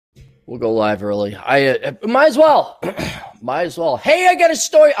We'll go live early. I might as well. Might as well. Hey, I got a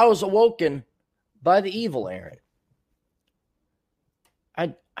story. I was awoken by the evil Aaron.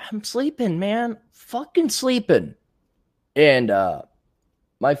 I'm sleeping, man. Fucking sleeping. And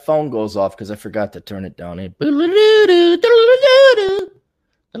my phone goes off because I forgot to turn it down. And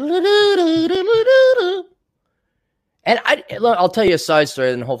I'll tell you a side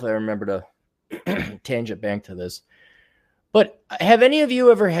story, and hopefully I remember to tangent back to this. But have any of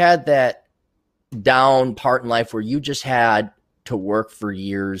you ever had that down part in life where you just had to work for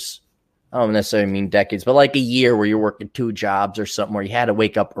years? I don't necessarily mean decades, but like a year where you're working 2 jobs or something, where you had to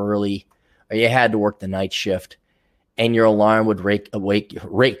wake up early or you had to work the night shift and your alarm would rape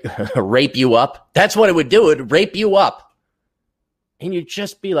you up. That's what it would do. It would rape you up. And you'd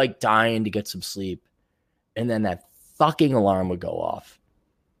just be like dying to get some sleep. And then that fucking alarm would go off.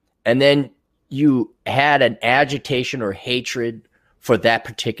 And then you had an agitation or hatred for that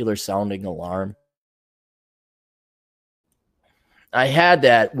particular sounding alarm. I had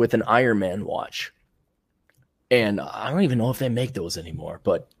that with an Iron Man watch. And I don't even know if they make those anymore.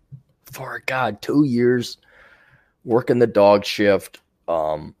 But for God, 2 years working the dog shift,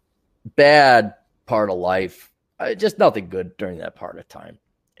 bad part of life. Just nothing good during that part of time.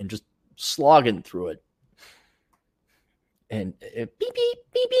 And just slogging through it. And beep, beep,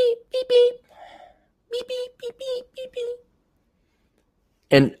 beep, beep, beep, beep. Beep, beep, beep, beep, beep, beep.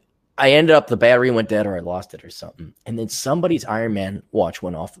 And I ended up, the battery went dead or I lost it or something. And then somebody's Iron Man watch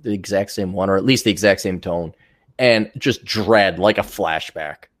went off, the exact same one, or at least the exact same tone. And just dread, like a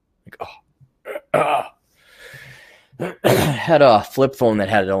flashback. Like, had a flip phone that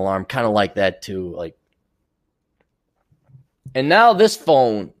had an alarm, kind of like that too. Like, and now this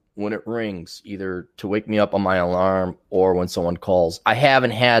phone, when it rings, either to wake me up on my alarm or when someone calls, I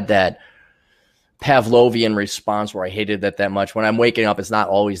haven't had that Pavlovian response where I hated that much. When I'm waking up, it's not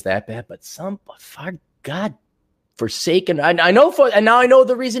always that bad, but for God forsaken. I know and now I know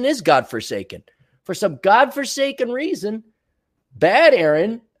the reason is God forsaken. For some God-forsaken reason, Bad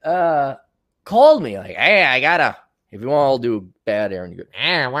Aaron called me like, hey, if you want to do Bad Aaron, you go,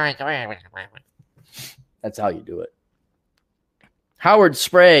 that's how you do it. Howard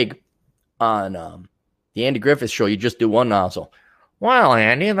Sprague on the Andy Griffith Show, you just do one nozzle. Well,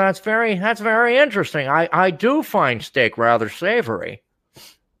 Andy, that's very interesting. I do find steak rather savory.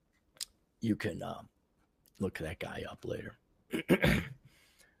 You can look that guy up later.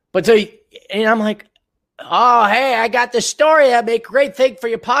 But and I'm like, oh, hey, I got this story that make a great thing for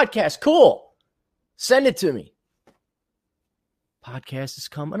your podcast. Cool. Send it to me. Podcast is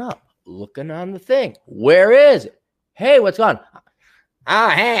coming up. Looking on the thing. Where is it? Hey, what's going on? Oh,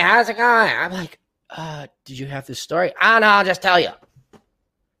 hey, how's it going? I'm like, did you have this story? Oh, no, I'll just tell you.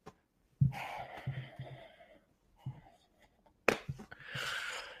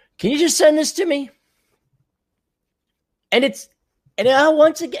 Can you just send this to me? And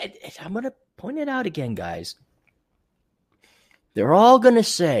once again, I'm going to point it out again, guys. They're all going to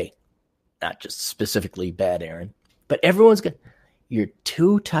say, not just specifically Bad Aaron, but everyone's going to, you're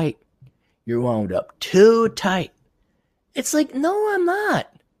too tight. You're wound up too tight. It's like, no, I'm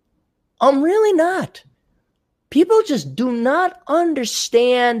not. I'm really not. People just do not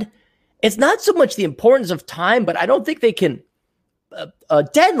understand. It's not so much the importance of time, but I don't think they can.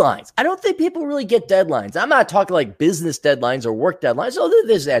 Deadlines. I don't think people really get deadlines. I'm not talking like business deadlines or work deadlines. Oh,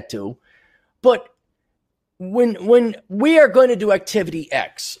 there's that too. But when we are going to do activity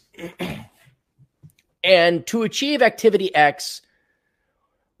X, and to achieve activity X,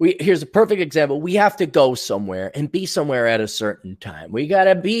 here's a perfect example. We have to go somewhere and be somewhere at a certain time. We got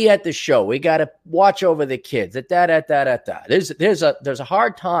to be at the show. We got to watch over the kids. There's a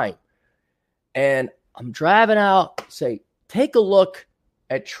hard time. And I'm driving out, say, take a look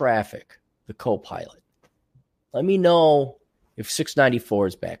at traffic, the co-pilot. Let me know if 694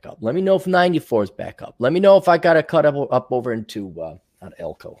 is back up. Let me know if 94 is back up. Let me know if I got to cut up over into, not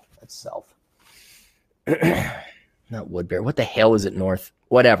Elko, that's south. Not Woodbury. What the hell is it north?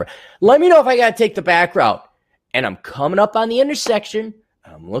 Whatever. Let me know if I got to take the back route. And I'm coming up on the intersection.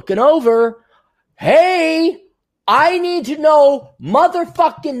 I'm looking over. Hey, I need to know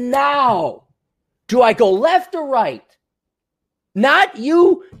motherfucking now. Do I go left or right? Not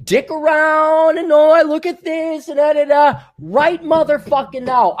you dick around and I look at this and right motherfucking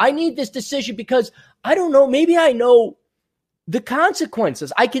now. I need this decision because I don't know. Maybe I know the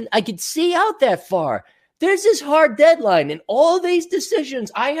consequences. I can see out that far. There's this hard deadline and all these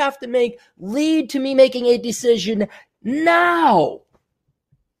decisions I have to make lead to me making a decision now.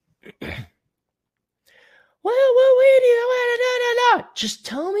 Well, just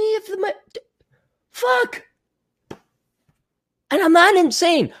tell me if fuck. And I'm not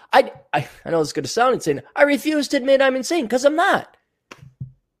insane. I know it's going to sound insane. I refuse to admit I'm insane because I'm not.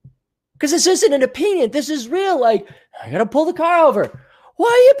 Because this isn't an opinion. This is real. Like, I got to pull the car over. Why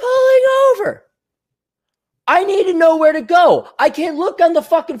are you pulling over? I need to know where to go. I can't look on the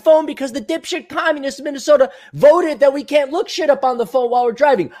fucking phone because the dipshit communists in Minnesota voted that we can't look shit up on the phone while we're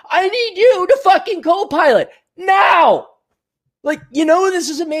driving. I need you to fucking co-pilot now. Like, this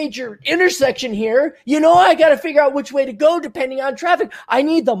is a major intersection here. I got to figure out which way to go depending on traffic. I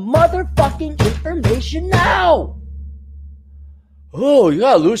need the motherfucking information now. Oh, you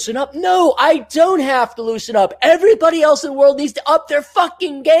gotta loosen up. No, I don't have to loosen up. Everybody else in the world needs to up their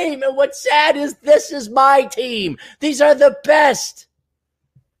fucking game. And what's sad is this is my team. These are the best.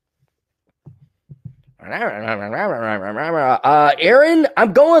 Aaron,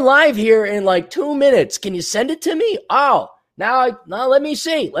 I'm going live here in like 2 minutes. Can you send it to me? Oh, now let me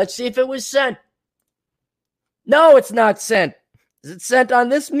see. Let's see if it was sent. No, it's not sent. Is it sent on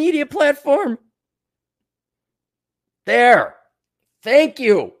this media platform? There. Thank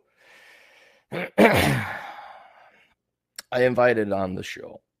you. I invited on the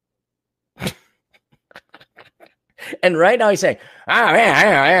show. And right now he's saying,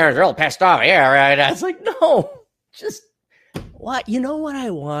 Aaron's real pissed off. Yeah, right. I was like, no, just what? You know what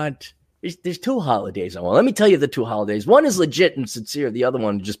I want? There's 2 holidays I want. Let me tell you the 2 holidays. One is legit and sincere. The other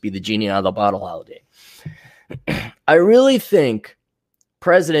one would just be the genie out of the bottle holiday. I really think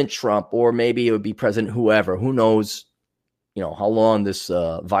President Trump, or maybe it would be President whoever, who knows, how long this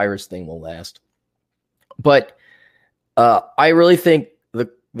virus thing will last. But I really think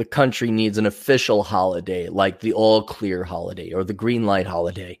the country needs an official holiday, like the all clear holiday or the green light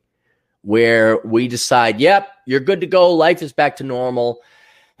holiday, where we decide, yep, you're good to go. Life is back to normal.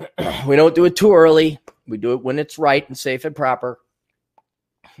 We don't do it too early. We do it when it's right and safe and proper.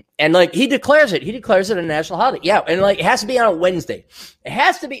 And like he declares it a national holiday. Yeah. And like it has to be on a Wednesday. It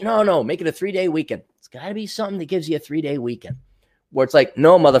has to be, no, make it a 3-day weekend. Got to be something that gives you a 3-day weekend where it's like,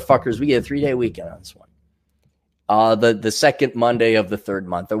 no, motherfuckers, we get a 3-day weekend on this one. The second Monday of the third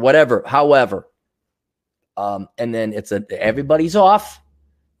month or whatever, however. And then everybody's off.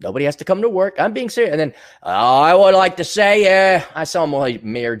 Nobody has to come to work. I'm being serious. And then I would like to say, I sound more like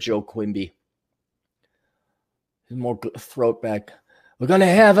Mayor Joe Quimby. More throat back. We're going to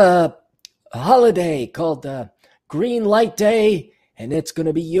have a holiday called Green Light Day, and it's going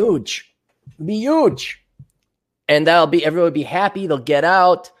to be huge. Be huge. And everyone will be happy. They'll get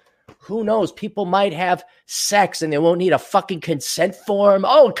out. Who knows? People might have sex and they won't need a fucking consent form.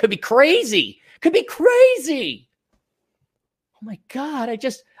 Oh, it could be crazy. Oh my God.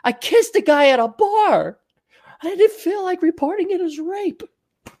 I kissed a guy at a bar. I didn't feel like reporting it as rape.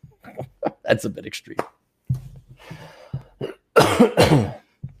 That's a bit extreme.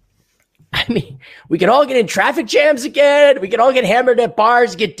 I mean, we can all get in traffic jams again. We can all get hammered at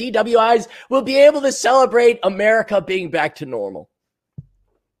bars, get DWIs. We'll be able to celebrate America being back to normal.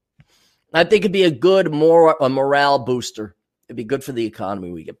 I think it'd be a morale booster. It'd be good for the economy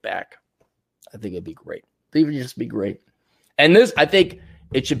when we get back. I think it'd be great. It would just be great. And I think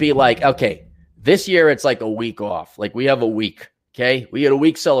it should be like, okay, this year it's like a week off. Like we have a week, okay? We get a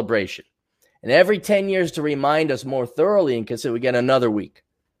week celebration. And every 10 years to remind us more thoroughly and consider we get another week.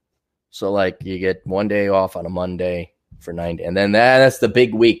 So, like, you get 1 day off on a Monday for 9 days. And then that's the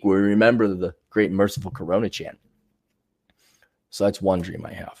big week where we remember the great and merciful Coronachan. So that's one dream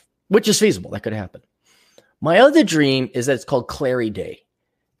I have, which is feasible. That could happen. My other dream is that it's called Clary Day.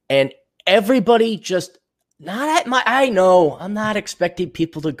 And everybody just, I know, I'm not expecting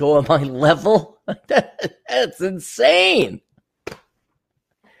people to go on my level. That's insane.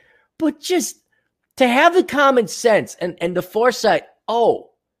 But just to have the common sense and the foresight,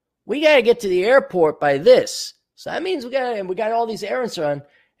 we got to get to the airport by this. So that means we got all these errands to run.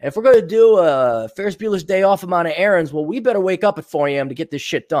 And if we're going to do a Ferris Bueller's Day Off amount of errands, well, we better wake up at 4 a.m. to get this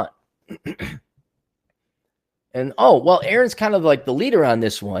shit done. And, Aaron's kind of like the leader on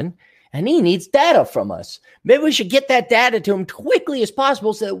this one, and he needs data from us. Maybe we should get that data to him quickly as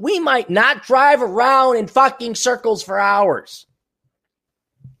possible so that we might not drive around in fucking circles for hours.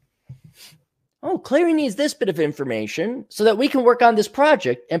 Clary needs this bit of information so that we can work on this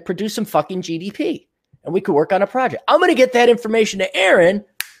project and produce some fucking GDP. And we can work on a project. I'm going to get that information to Aaron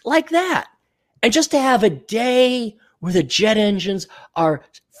like that. And just to have a day where the jet engines are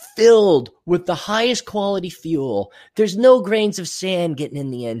filled with the highest quality fuel. There's no grains of sand getting in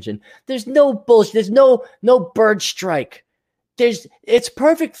the engine. There's no bullshit. There's no bird strike. It's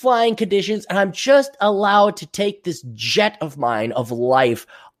perfect flying conditions. And I'm just allowed to take this jet of mine of life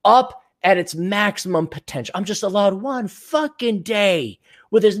up at its maximum potential. I'm just allowed one fucking day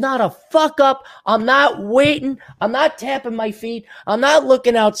where there's not a fuck up. I'm not waiting. I'm not tapping my feet. I'm not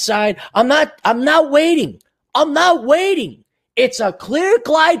looking outside. I'm not waiting. I'm not waiting. It's a clear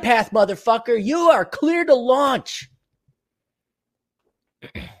glide path, motherfucker. You are clear to launch.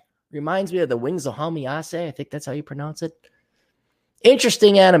 Reminds me of the Wings of Hamiase. I think that's how you pronounce it.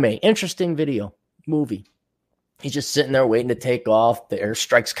 Interesting anime. Interesting video. Movie. He's just sitting there waiting to take off. The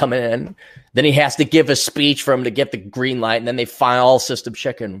airstrike's coming in. Then he has to give a speech for him to get the green light. And then they find all system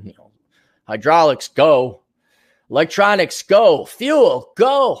checking. You know, hydraulics, go. Electronics, go. Fuel,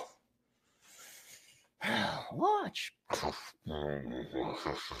 go. Watch.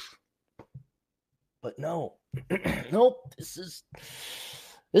 But no. Nope. This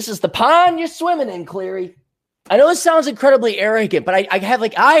is the pond you're swimming in, Cleary. I know it sounds incredibly arrogant, but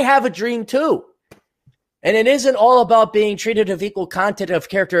I have a dream too. And it isn't all about being treated of equal content of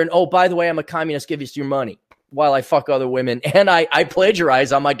character. And, oh, by the way, I'm a communist, give us your money while I fuck other women. And I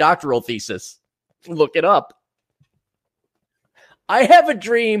plagiarize on my doctoral thesis. Look it up. I have a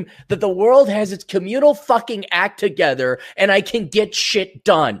dream that the world has its communal fucking act together and I can get shit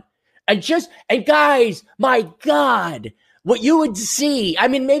done. And guys, my God, what you would see, I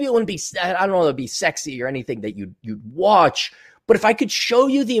mean, maybe it wouldn't be, I don't know, it'd be sexy or anything that you'd watch. But if I could show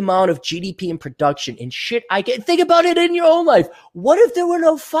you the amount of GDP and production and shit I get, think about it in your own life. What if there were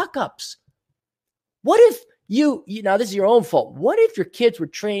no fuck ups? What if you now this is your own fault. What if your kids were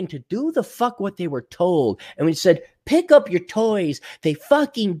trained to do the fuck what they were told? And when you said, pick up your toys, they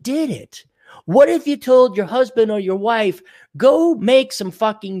fucking did it. What if you told your husband or your wife, go make some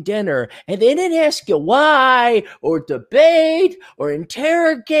fucking dinner, and they didn't ask you why, or debate, or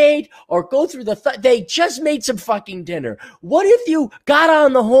interrogate, or go through they just made some fucking dinner? What if you got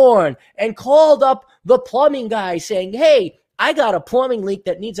on the horn and called up the plumbing guy saying, hey, I got a plumbing leak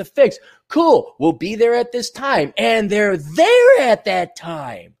that needs a fix. Cool, we'll be there at this time. And they're there at that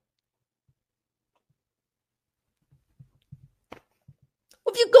time.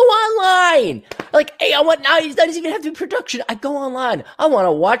 If you go online, like, hey, now it doesn't even have to be production. I go online. I want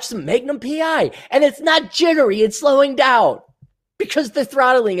to watch some Magnum PI. And it's not jittery. It's slowing down because they're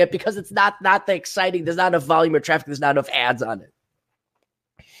throttling it, because it's not that exciting. There's not enough volume or traffic. There's not enough ads on it.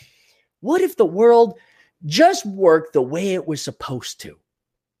 What if the world just worked the way it was supposed to?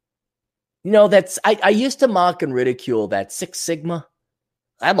 You know, I used to mock and ridicule that Six Sigma.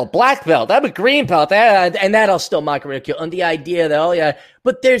 I'm a black belt. I'm a green belt. And that I'll still mock and ridicule. And the idea that, oh, yeah.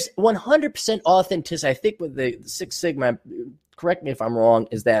 But there's 100% authenticity. I think with the Six Sigma, correct me if I'm wrong,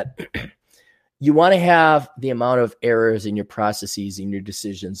 is that you want to have the amount of errors in your processes, in your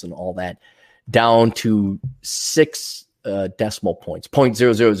decisions and all that down to 6 decimal points,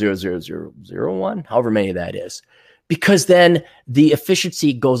 0.000001, however many that is. Because then the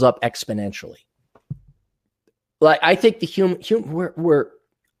efficiency goes up exponentially. Like, I think we're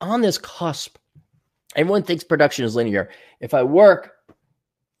on this cusp. Everyone thinks production is linear. If I work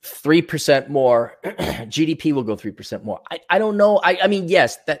 3% more, GDP will go 3% more. I don't know. I mean,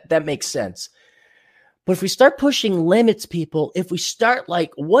 yes, that makes sense. But if we start pushing limits, people, if we start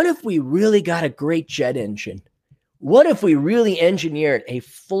like, what if we really got a great jet engine? What if we really engineered a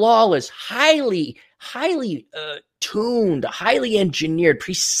flawless, highly tuned, highly engineered,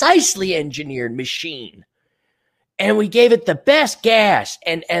 precisely engineered machine? And we gave it the best gas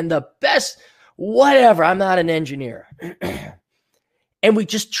and the best whatever. I'm not an engineer. And we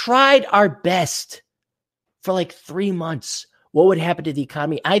just tried our best for like 3 months. What would happen to the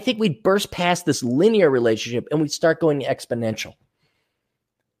economy? I think we'd burst past this linear relationship and we'd start going exponential.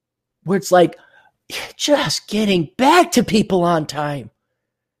 Where it's like just getting back to people on time.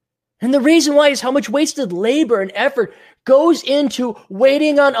 And the reason why is how much wasted labor and effort goes into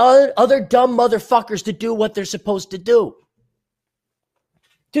waiting on other dumb motherfuckers to do what they're supposed to do.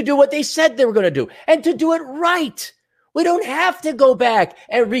 To do what they said they were going to do. And to do it right. We don't have to go back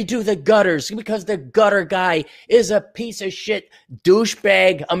and redo the gutters because the gutter guy is a piece of shit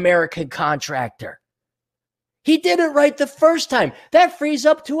douchebag American contractor. He did it right the first time. That frees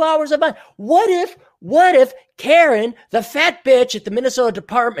up 2 hours a month. What if Karen, the fat bitch at the Minnesota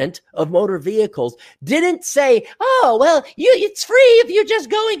Department of Motor Vehicles, didn't say, oh, well, it's free if you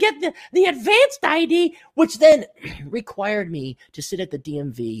just go and get the advanced ID, which then required me to sit at the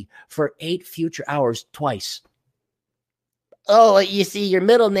DMV for 8 future hours twice. Oh, you see your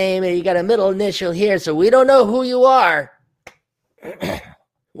middle name and you got a middle initial here, so we don't know who you are.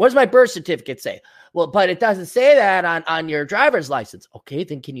 What does my birth certificate say? Well, but it doesn't say that on your driver's license. Okay,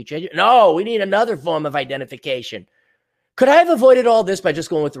 then can you change it? No, we need another form of identification. Could I have avoided all this by just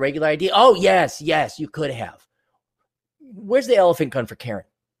going with the regular ID? Oh, yes, you could have. Where's the elephant gun for Karen?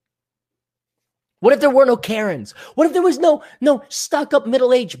 What if there were no Karens? What if there was no stuck-up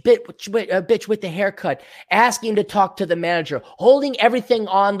middle-aged bitch with the haircut asking to talk to the manager, holding everything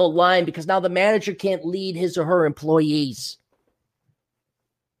on the line because now the manager can't lead his or her employees?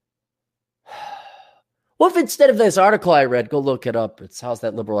 What if instead of this article I read, go look it up. It's how's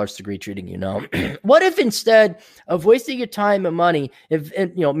that liberal arts degree treating you now? What if instead of wasting your time and money,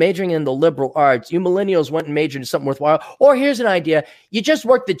 majoring in the liberal arts, you millennials went and majored in something worthwhile? Or here's an idea. You just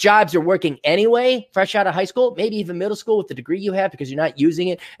work the jobs you're working anyway, fresh out of high school, maybe even middle school with the degree you have because you're not using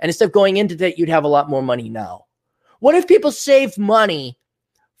it. And instead of going into that, you'd have a lot more money now. What if people saved money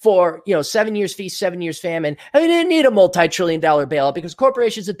for 7 years feast, 7 years famine? I mean, they didn't need a multi-trillion-dollar bailout because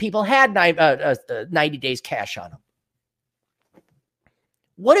corporations and people had 90 days cash on them.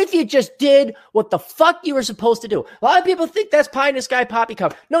 What if you just did what the fuck you were supposed to do? A lot of people think that's pie in the sky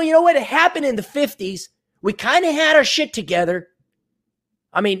poppycock. No, you know what? It happened in the 50s. We kind of had our shit together.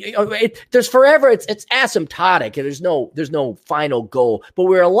 I mean, there's forever. It's asymptotic. There's no final goal, but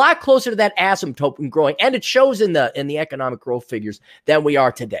we're a lot closer to that asymptote and growing, and it shows in the economic growth figures than we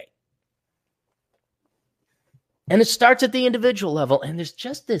are today. And it starts at the individual level, and there's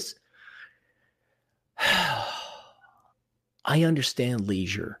just this. I understand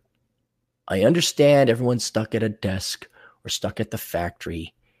leisure. I understand everyone's stuck at a desk or stuck at the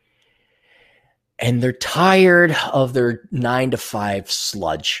factory. And they're tired of their 9 to 5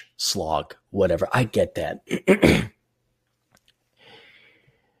 slog, whatever. I get that.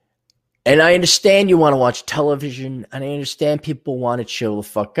 And I understand you want to watch television, and I understand people want to chill the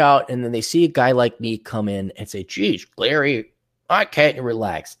fuck out, and then they see a guy like me come in and say, geez, Larry, why can't you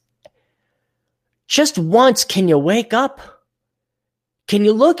relax? Just once, can you wake up? Can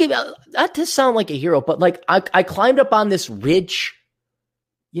you look at, not to sound like a hero, but like I climbed up on this ridge.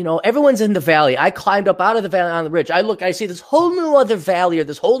 Everyone's in the valley. I climbed up out of the valley on the ridge. I see this whole new other valley or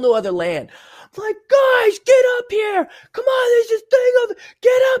this whole new other land. I'm like, guys, get up here. Come on, there's this thing over.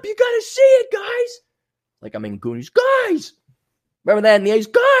 Get up. You got to see it, guys. Like I'm in Goonies. Guys. Remember that in the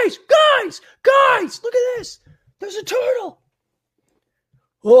 80s? Guys, look at this. There's a turtle.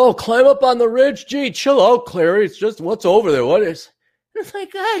 Oh, climb up on the ridge. Gee, chill out, Clary. It's just what's over there. What is? It's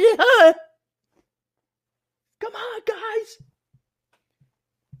like, come on, guys.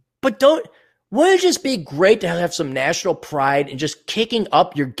 But wouldn't it just be great to have some national pride and just kicking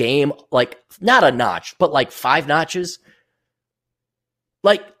up your game, like not a notch, but like 5 notches?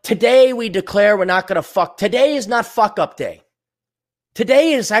 Like today we declare we're not going to fuck. Today is not fuck up day.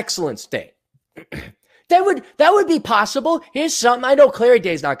 Today is excellence day. That would be possible. Here's something. I know Clary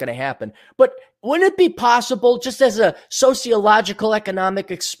Day is not going to happen, but wouldn't it be possible just as a sociological economic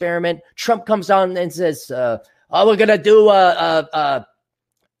experiment? Trump comes on and says, we're going to do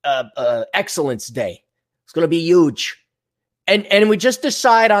excellence day. It's going to be huge. And we just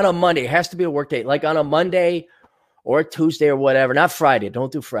decide on a Monday. It has to be a work day. Like on a Monday or a Tuesday or whatever. Not Friday.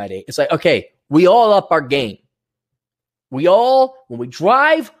 Don't do Friday. It's like, okay, we all up our game. When we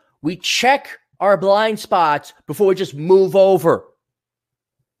drive, we check our blind spots before we just move over.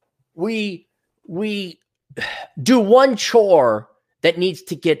 We do one chore that needs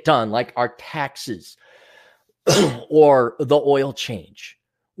to get done, like our taxes or the oil change.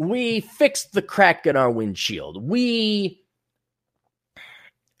 We fix the crack in our windshield. We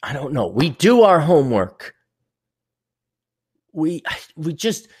do our homework. We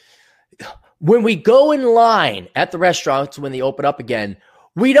just, when we go in line at the restaurants when they open up again,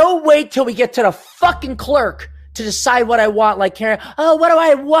 we don't wait till we get to the fucking clerk to decide what I want. Like, Karen, what do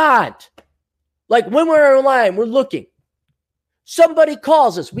I want? Like when we're in line, we're looking. Somebody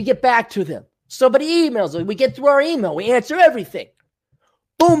calls us, we get back to them. Somebody emails us, we get through our email, we answer everything.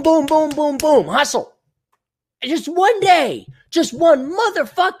 Boom, boom, boom, boom, boom. Hustle. Just one day. Just one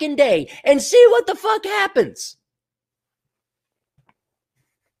motherfucking day. And see what the fuck happens.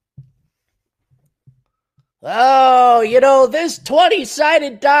 Oh, this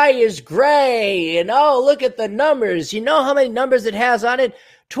 20-sided die is gray. And look at the numbers. You know how many numbers it has on it?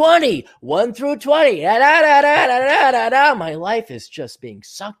 20. 1 through 20. Da, da, da, da, da, da, da. My life is just being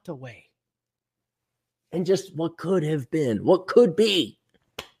sucked away. And just what could have been. What could be.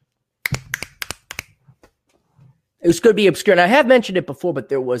 It could be obscure. And I have mentioned it before, but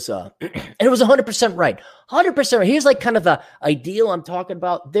there was and it was 100% right. 100% right. Here's like kind of the ideal I'm talking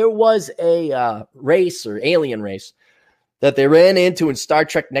about. There was a race or alien race that they ran into in Star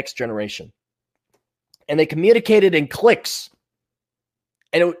Trek Next Generation. And they communicated in clicks.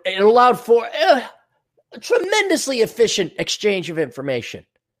 And it allowed for a tremendously efficient exchange of information.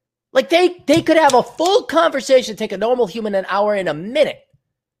 Like they could have a full conversation, take a normal human an hour in a minute.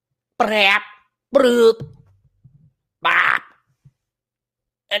 Brap, broop.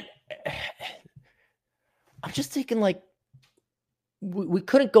 And I'm just thinking like we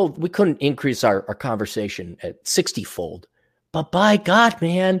couldn't increase our conversation at 60-fold. But by God,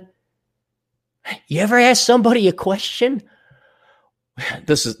 man, you ever ask somebody a question?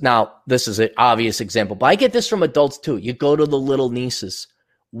 This is an obvious example, but I get this from adults too. You go to the little nieces.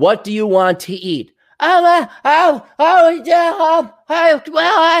 What do you want to eat? They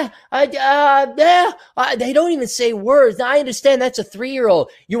don't even say words. Now, I understand that's a 3-year-old.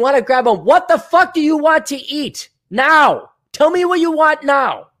 You want to grab them. What the fuck do you want to eat now? Tell me what you want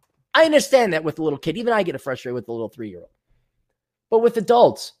now. I understand that with a little kid. Even I get frustrated with the little 3-year-old. But with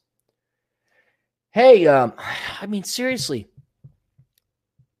adults, hey, I mean, seriously,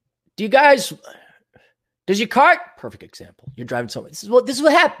 does your car, perfect example, you're driving somewhere. This is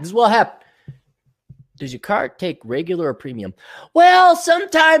what happened. Does your car take regular or premium? Well,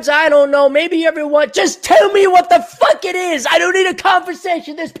 sometimes I don't know. Maybe everyone, just tell me what the fuck it is. I don't need a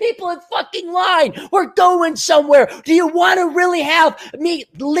conversation. There's people in fucking line. We're going somewhere. Do you want to really have me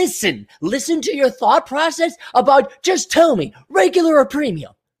listen to your thought process about just tell me regular or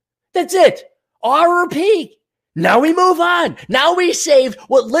premium? That's it. R or P. Now we move on. Now we saved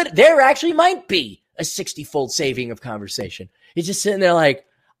what there actually might be a 60-fold saving of conversation. It's just sitting there like,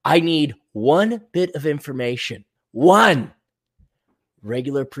 I need one bit of information. One.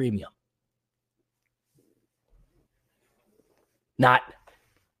 Regular premium. Not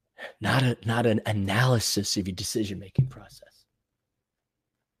an analysis of your decision-making process.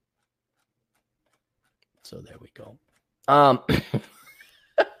 So there we go.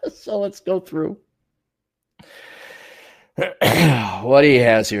 So let's go through what he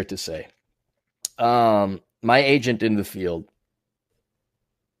has here to say. My agent in the field,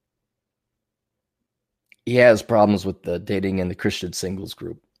 he has problems with the dating in the Christian singles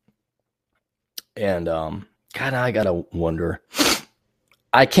group. And God, I gotta wonder.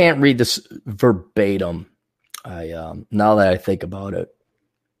 I can't read this verbatim. Now that I think about it,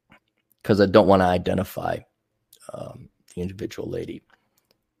 because I don't want to identify the individual lady.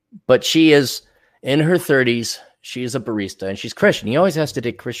 But she is in her 30s. She is a barista, and she's Christian. He always has to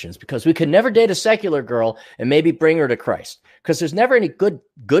date Christians because we could never date a secular girl and maybe bring her to Christ because there's never any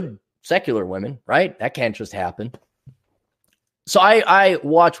good secular women, right? That can't just happen. So I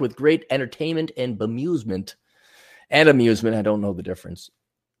watch with great entertainment and bemusement and amusement. I don't know the difference.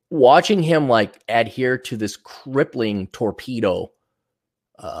 Watching him like adhere to this crippling torpedo,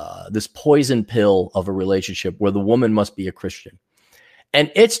 this poison pill of a relationship where the woman must be a Christian. And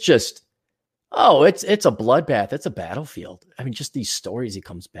it's just, it's a bloodbath. It's a battlefield. I mean, just these stories he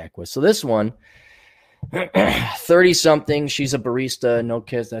comes back with. So this one, 30-something, she's a barista, no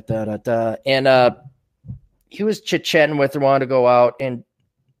kids, And he was chit-chatting with her, wanted to go out, and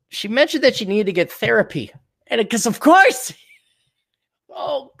she mentioned that she needed to get therapy. And because, of course,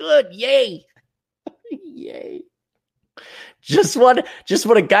 oh, good, yay. Yay. Just what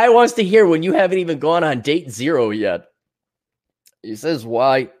a guy wants to hear when you haven't even gone on date 0 yet. He says,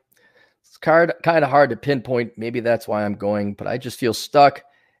 why? It's kind of hard to pinpoint. Maybe that's why I'm going, but I just feel stuck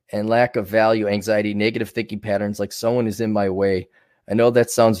and lack of value, anxiety, negative thinking patterns, like someone is in my way. I know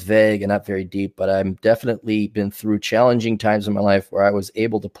that sounds vague and not very deep, but I've definitely been through challenging times in my life where I was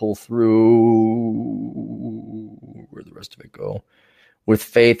able to pull through. Where'd the rest of it go? With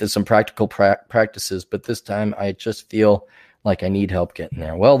faith and some practical practices, but this time I just feel like I need help getting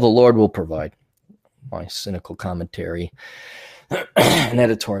there. Well, the Lord will provide. My cynical commentary. An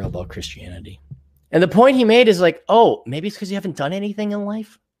editorial about Christianity. And the point he made is like, oh, maybe it's because you haven't done anything in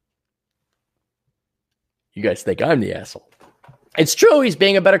life. You guys think I'm the asshole. It's true. He's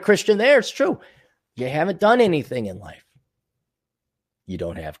being a better Christian there. It's true. You haven't done anything in life. You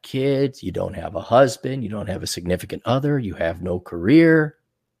don't have kids. You don't have a husband. You don't have a significant other. You have no career.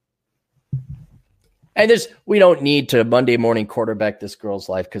 And we don't need to Monday morning quarterback this girl's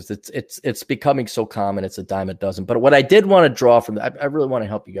life because it's becoming so common. It's a dime a dozen. But what I did want to draw from that, I really want to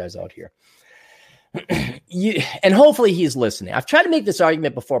help you guys out here. And hopefully he's listening. I've tried to make this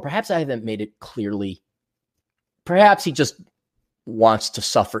argument before. Perhaps I haven't made it clearly. Perhaps he just wants to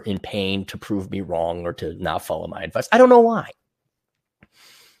suffer in pain to prove me wrong or to not follow my advice. I don't know why.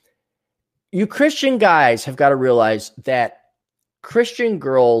 You Christian guys have got to realize that Christian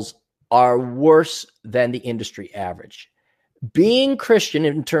girls are worse than the industry average. Being Christian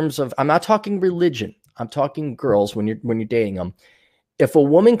in terms of, I'm not talking religion. I'm talking girls when you're dating them. If a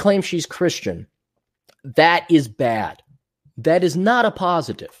woman claims she's Christian, that is bad. That is not a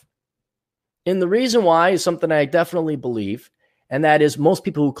positive. And the reason why is something I definitely believe, and that is most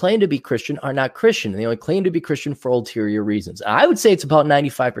people who claim to be Christian are not Christian. They only claim to be Christian for ulterior reasons. I would say it's about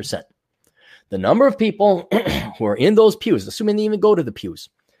 95%. The number of people who are in those pews, assuming they even go to the pews,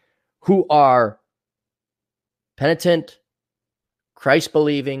 who are penitent, Christ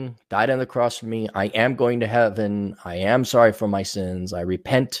believing, died on the cross for me. I am going to heaven. I am sorry for my sins. I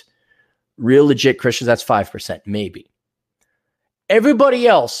repent. Real legit Christians, that's 5%, maybe. Everybody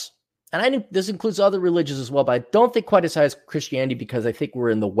else, and I think this includes other religions as well, but I don't think quite as high as Christianity because I think we're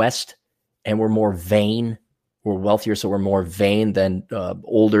in the West and we're more vain. We're wealthier, so we're more vain than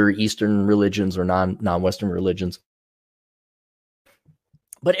older Eastern religions or non-Western religions.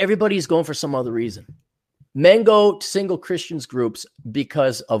 But everybody's going for some other reason. Men go to single Christians groups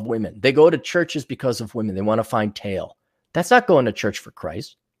because of women. They go to churches because of women. They want to find tail. That's not going to church for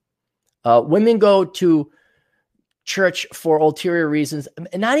Christ. Women go to church for ulterior reasons,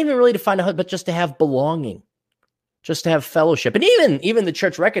 and not even really to find a husband, but just to have belonging, just to have fellowship. And even the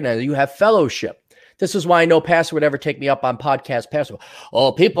church recognizes you have fellowship. This is why no pastor would ever take me up on podcast. Pastor,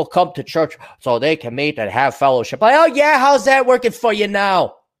 oh, people come to church so they can meet and have fellowship. Like, oh yeah, how's that working for you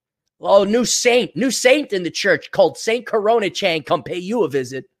now? Oh, new saint in the church called Saint Coronachan come pay you a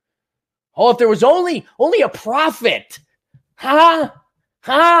visit. Oh, if there was only a prophet, huh?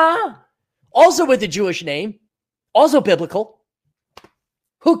 Also with a Jewish name, also biblical,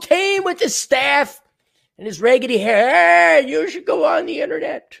 who came with his staff and his raggedy hair. Hey, you should go on the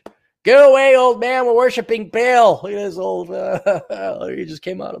internet. Get away, old man. We're worshiping Baal. Look at this old, he just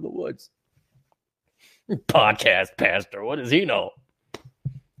came out of the woods. Podcast pastor. What does he know?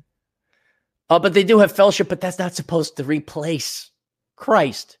 But they do have fellowship, but that's not supposed to replace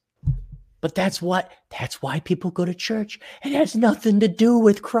Christ. But that's why people go to church. It has nothing to do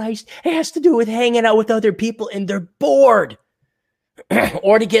with Christ. It has to do with hanging out with other people and they're bored.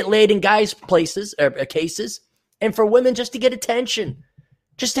 Or to get laid in guys' cases. And for women just to get attention.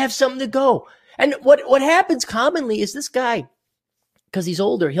 Just to have something to go. And what happens commonly is this guy, because he's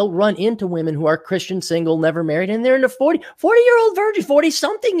older, he'll run into women who are Christian, single, never married, and they're in their 40-year-old virgins,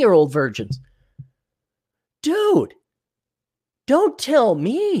 40-something-year-old virgins. Dude, don't tell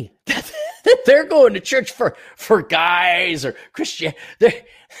me that they're going to church for guys or Christian. They're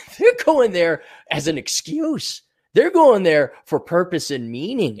going there as an excuse. They're going there for purpose and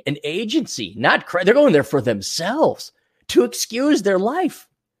meaning and agency. They're going there for themselves to excuse their life.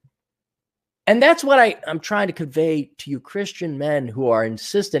 And that's what I'm trying to convey to you Christian men who are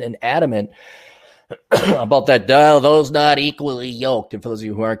insistent and adamant about that, those not equally yoked. And for those of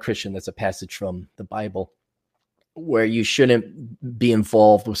you who aren't Christian, that's a passage from the Bible where you shouldn't be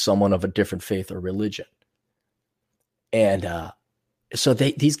involved with someone of a different faith or religion. And so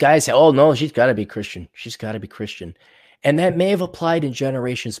these guys say, oh, no, she's got to be Christian. She's got to be Christian. And that may have applied in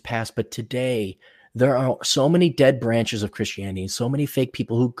generations past, but today there are so many dead branches of Christianity and so many fake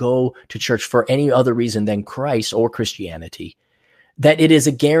people who go to church for any other reason than Christ or Christianity that it is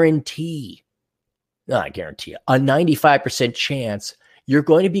a 95% chance you're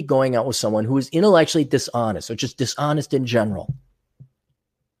going to be going out with someone who is intellectually dishonest or just dishonest in general.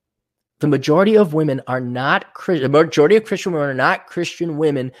 The majority of women are not Christian. The majority of Christian women are not Christian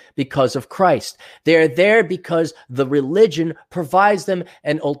women because of Christ. They're there because the religion provides them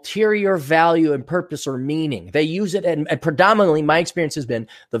an ulterior value and purpose or meaning. They use it, and predominantly, my experience has been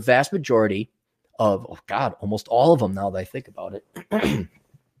the vast majority of, almost all of them now that I think about it,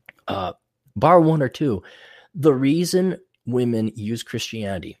 bar one or two, the reason women use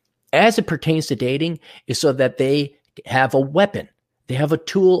Christianity as it pertains to dating is so that they have a weapon. They have a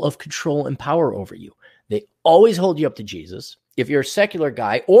tool of control and power over you. They always hold you up to Jesus. If you're a secular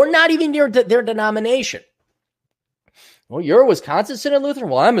guy or not even their denomination. Well, you're a Wisconsin Synod Lutheran.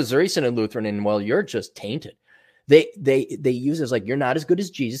 Well, I'm a Missouri Synod Lutheran, and well, you're just tainted. They use it as like, you're not as good as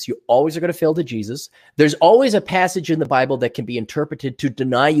Jesus. You always are going to fail to Jesus. There's always a passage in the Bible that can be interpreted to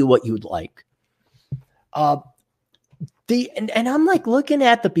deny you what you'd like. And I'm like looking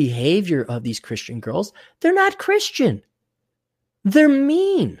at the behavior of these Christian girls. They're not Christian. They're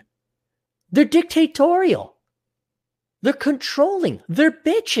mean. They're dictatorial. They're controlling. They're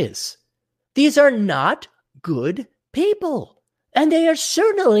bitches. These are not good people. And they are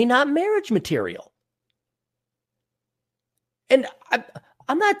certainly not marriage material. And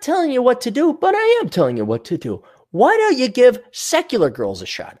I'm not telling you what to do, but I am telling you what to do. Why don't you give secular girls a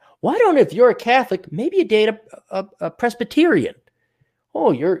shot? Why don't, if you're a Catholic, maybe you date a Presbyterian?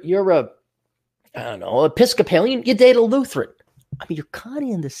 Oh, you're a, I don't know, Episcopalian, you date a Lutheran. I mean, you're kind of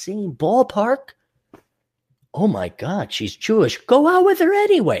in the same ballpark. Oh my God, she's Jewish. Go out with her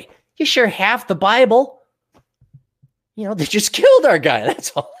anyway. You share half the Bible. You know, they just killed our guy.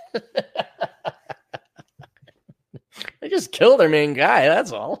 That's all. They just killed their main guy.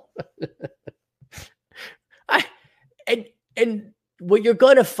 That's all. And what you're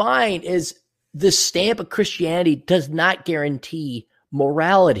going to find is the stamp of Christianity does not guarantee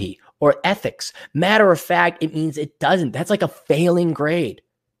morality or ethics. Matter of fact, it means it doesn't. That's like a failing grade.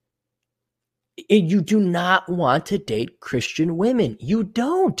 You do not want to date Christian women. You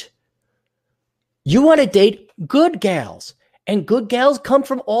don't. You want to date good gals, and good gals come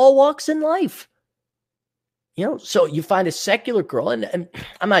from all walks in life. So you find a secular girl, and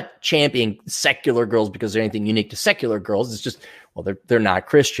I'm not championing secular girls because there's anything unique to secular girls. It's just, well, they're not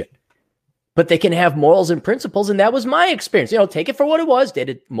Christian, but they can have morals and principles. And that was my experience. Take it for what it was.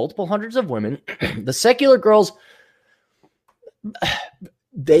 Dated multiple hundreds of women. The secular girls,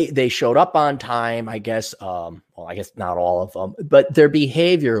 they showed up on time, I guess. I guess not all of them, but their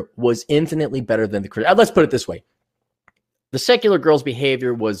behavior was infinitely better than the Christian. Let's put it this way. The secular girls'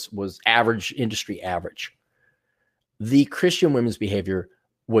 behavior was average, industry average. The Christian women's behavior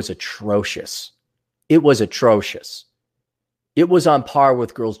was atrocious. It was atrocious. It was on par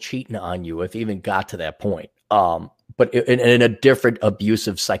with girls cheating on you, if it even got to that point. But in a different,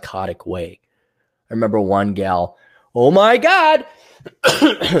 abusive, psychotic way. I remember one gal, oh my God,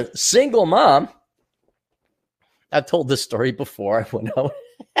 single mom. I've told this story before.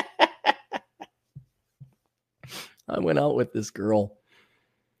 I went out with this girl.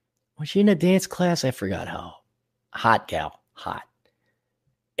 Was she in a dance class? I forgot how. Hot gal, hot.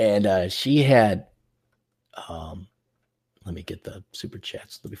 And she had, let me get the super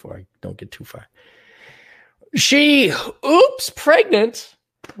chats before I don't get too far. She, pregnant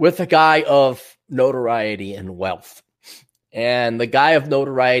with a guy of notoriety and wealth. And the guy of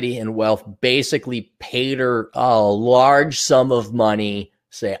notoriety and wealth basically paid her a large sum of money,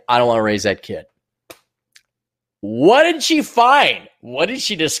 say, I don't want to raise that kid. What did she find? What did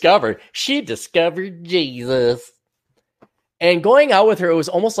she discover? She discovered Jesus. And going out with her, it was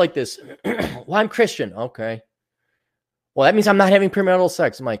almost like this. Well, I'm Christian. Okay. Well, that means I'm not having premarital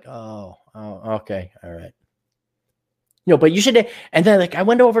sex. I'm like, oh, okay. All right. But you should. And then I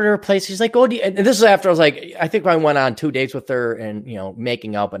went over to her place. She's like, and this is after I was like, I think I went on 2 dates with her and,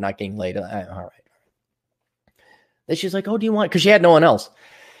 making out, but not getting laid. All right. Then she's like, do you want, because she had no one else.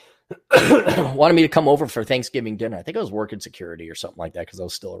 Wanted me to come over for Thanksgiving dinner. I think I was working security or something like that because I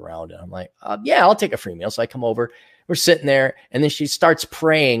was still around. And I'm like, yeah, I'll take a free meal. So I come over. We're sitting there, and then she starts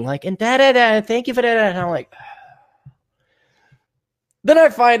praying, and thank you for that. And I'm like, then I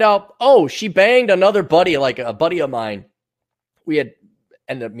find out, she banged another buddy, like a buddy of mine. We had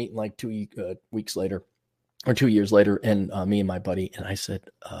ended up meeting 2 weeks later or 2 years later, and me and my buddy, and I said,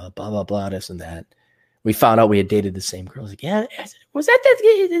 blah, blah, blah, this and that. We found out we had dated the same girl. I was like, yeah, was that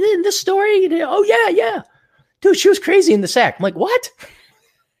in the story? Oh, yeah. Dude, she was crazy in the sack. I'm like, what?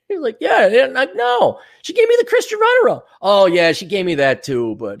 He was like, yeah. I'm like, no, she gave me the Christian runaround. Oh, yeah, she gave me that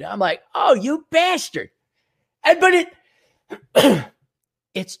too. But I'm like, oh, you bastard. But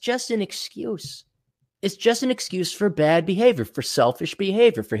it's just an excuse. It's just an excuse for bad behavior, for selfish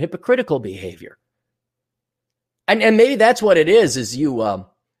behavior, for hypocritical behavior. And maybe that's what it is you...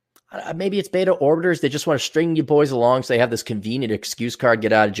 maybe it's beta orbiters. They just want to string you boys along. So they have this convenient excuse card,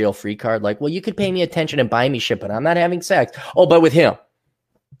 get out of jail free card. Like, well, you could pay me attention and buy me shit, but I'm not having sex. Oh, but with him,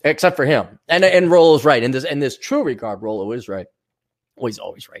 except for him. And Rollo's right. In this true regard, Rollo is right. Well, he's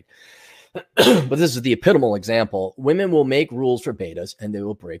always right. But this is the epitomal example. Women will make rules for betas and they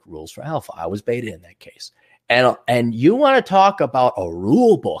will break rules for alpha. I was beta in that case. And you want to talk about a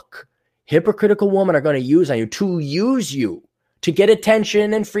rule book. Hypocritical women are going to use on you to use you. To get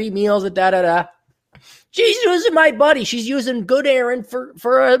attention and free meals and da-da-da. She's using my buddy. She's using good Aaron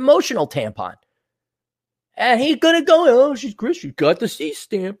for an emotional tampon. And he's going to go, she's Christian. Got the C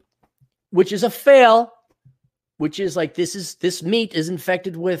stamp. Which is a fail. Which is like, this meat is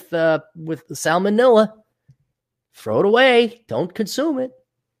infected with salmonella. Throw it away. Don't consume it.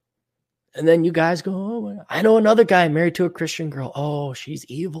 And then you guys go, oh, I know another guy married to a Christian girl. Oh, she's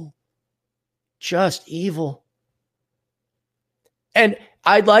evil. Just evil. And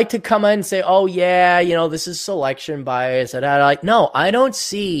I'd like to come in and say, oh, yeah, this is selection bias. And no, I don't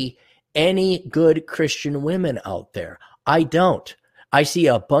see any good Christian women out there. I don't. I see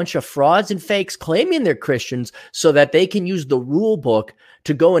a bunch of frauds and fakes claiming they're Christians so that they can use the rule book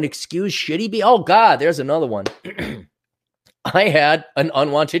to go and excuse shitty behavior. Oh, God, there's another one. I had an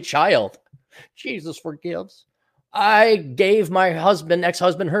unwanted child. Jesus forgives. I gave my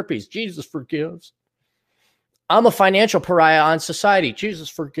ex-husband herpes. Jesus forgives. I'm a financial pariah on society. Jesus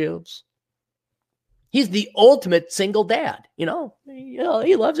forgives. He's the ultimate single dad. He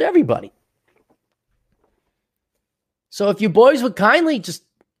loves everybody. So if you boys would kindly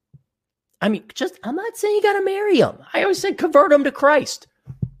I'm not saying you got to marry him. I always said convert him to Christ.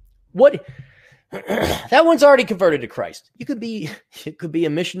 What? That one's already converted to Christ. You could be a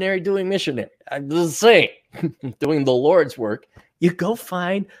missionary doing missionary. I'm just saying, doing the Lord's work. You go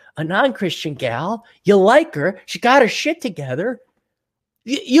find a non-Christian gal. You like her. She got her shit together.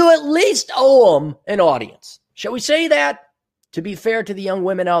 You at least owe them an audience. Shall we say that? To be fair to the young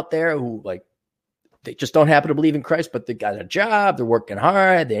women out there who, like, they just don't happen to believe in Christ, but they got a job, they're working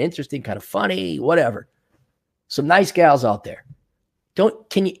hard, they're interesting, kind of funny, whatever. Some nice gals out there.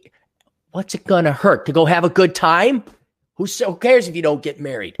 What's it going to hurt to go have a good time? Who cares if you don't get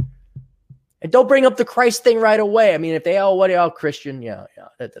married? And don't bring up the Christ thing right away. I mean, if what are y'all Christian? Yeah.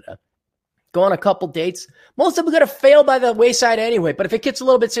 Go on a couple dates. Most of them are going to fail by the wayside anyway. But if it gets a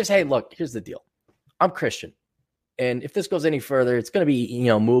little bit serious, hey, look, here's the deal. I'm Christian. And if this goes any further, it's going to be,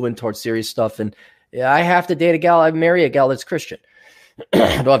 moving towards serious stuff. And I have to date a gal. I marry a gal that's Christian.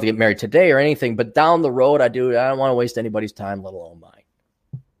 I don't have to get married today or anything, but down the road, I don't want to waste anybody's time, let alone mine.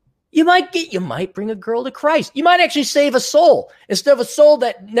 You might bring a girl to Christ. You might actually save a soul instead of a soul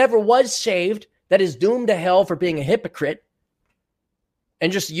that never was saved, that is doomed to hell for being a hypocrite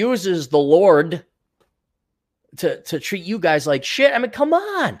and just uses the Lord to treat you guys like shit. I mean, come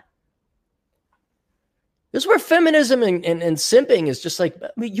on. This is where feminism and simping is just like,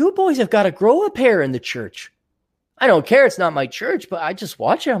 you boys have got to grow up here in the church. I don't care. It's not my church, but I just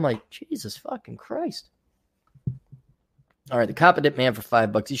watch it. I'm like, Jesus fucking Christ. All right, The Competent Man for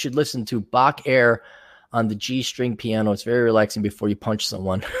 $5. You should listen to Bach Air on the G string piano. It's very relaxing before you punch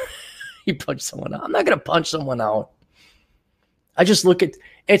someone. You punch someone out. I'm not going to punch someone out. I just look at,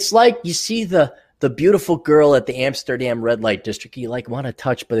 it's like you see the beautiful girl at the Amsterdam red light district. You want to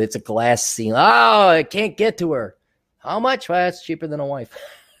touch, but it's a glass ceiling. Oh, I can't get to her. How much? Well, that's cheaper than a wife.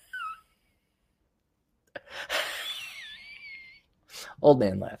 Old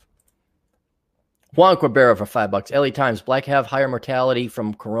man laugh. Juan Corbera for $5. LA Times. Black have higher mortality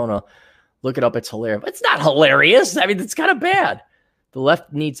from corona. Look it up. It's hilarious. It's not hilarious. I mean, it's kind of bad. The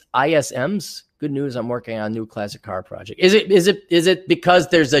left needs ISMs. Good news. I'm working on a new classic car project. Is it because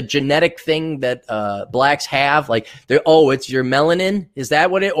there's a genetic thing that blacks have? Like, it's your melanin? Is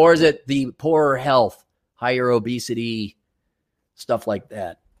that what or is it the poorer health, higher obesity, stuff like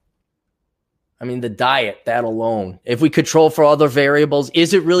that? I mean, the diet, that alone. If we control for other variables,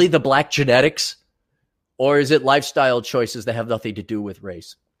 is it really the black genetics? Or is it lifestyle choices that have nothing to do with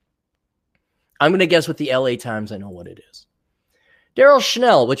race? I'm going to guess with the LA Times, I know what it is. Daryl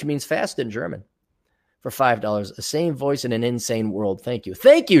Schnell, which means fast in German, for $5. A sane voice in an insane world. Thank you.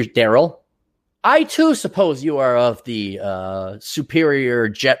 Thank you, Daryl. I, too, suppose you are of the superior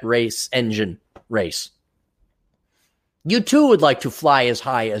jet race engine race. You, too, would like to fly as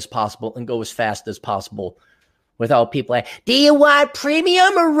high as possible and go as fast as possible without people like, do you want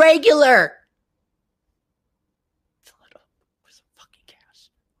premium or regular? Fill it up with some fucking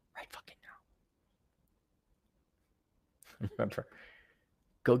gas right fucking now. Remember,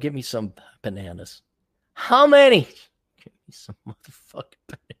 go get me some bananas. How many? Give me some motherfucking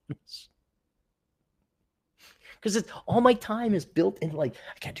bananas. Because all my time is built in, like,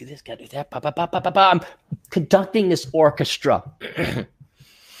 I can't do this, can't do that. I'm conducting this orchestra.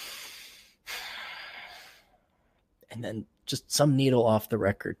 And then just some needle off the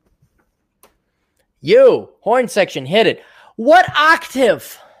record. You, horn section, hit it. What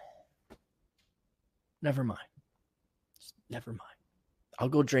octave? Never mind. Never mind. I'll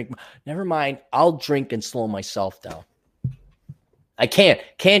go drink. Never mind. I'll drink and slow myself down. I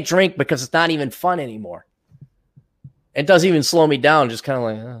can't drink because it's not even fun anymore. It doesn't even slow me down. Just kind of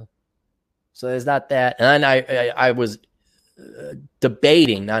like, oh. So there's not that. And then I was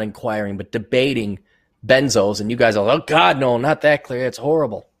debating, not inquiring, but debating benzos. And you guys are like, oh, God, no, not that clear. It's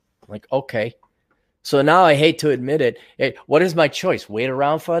horrible. I'm like, okay. So now I hate to admit it. Hey, what is my choice? Wait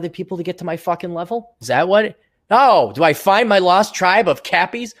around for other people to get to my fucking level? Is that what? No. Do I find my lost tribe of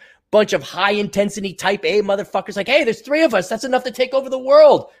cappies? Bunch of high-intensity type A motherfuckers like, hey, there's 3 of us. That's enough to take over the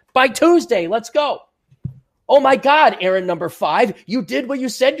world. By Tuesday, let's go. Oh my God, Aaron number 5, you did what you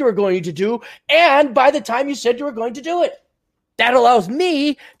said you were going to do, and by the time you said you were going to do it. That allows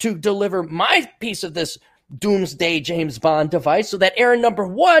me to deliver my piece of this doomsday James Bond device so that Aaron number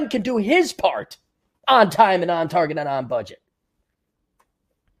 1 can do his part on time and on target and on budget.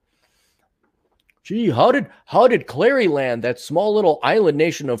 Gee, how did Claryland, that small little island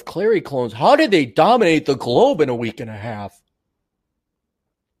nation of Clary clones, how did they dominate the globe in a week and a half?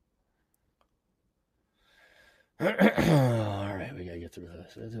 All right, we gotta get through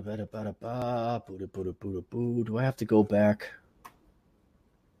this. Do I have to go back?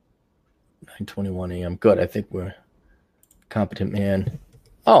 9:21 a.m. Good. I think we're competent man.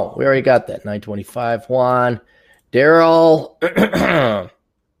 Oh, we already got that. 9:25. Juan, Daryl.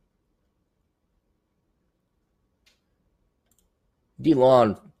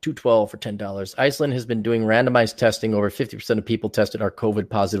 DeLon 212 for $10. Iceland has been doing randomized testing. Over 50% of people tested are COVID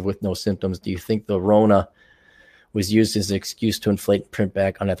positive with no symptoms. Do you think the Rona was used as an excuse to inflate and print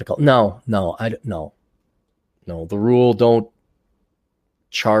back unethical? No. The rule don't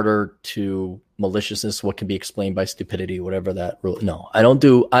charter to maliciousness what can be explained by stupidity, whatever that rule. No, I don't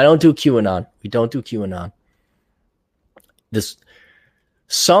do QAnon. We don't do QAnon.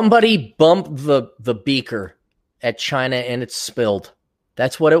 Somebody bumped the beaker at China and it spilled.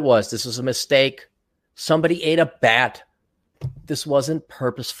 That's what it was. This was a mistake. Somebody ate a bat. This wasn't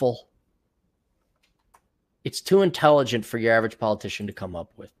purposeful. It's too intelligent for your average politician to come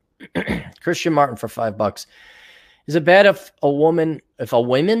up with. Christian Martin for $5. Is it bad if a woman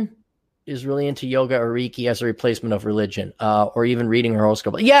is really into yoga or Reiki as a replacement of religion, or even reading her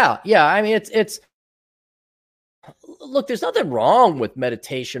horoscope? Yeah. I mean, it's look, there's nothing wrong with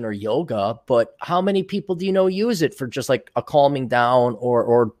meditation or yoga, but how many people do you know use it for just like a calming down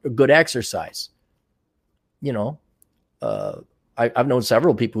or a good exercise? I've known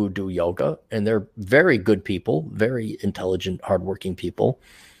several people who do yoga, and they're very good people, very intelligent, hardworking people.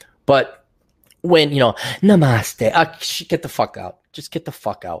 But when, namaste, get the fuck out. Just get the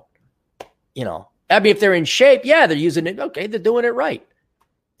fuck out. I mean, if they're in shape, yeah, they're using it. Okay, they're doing it right.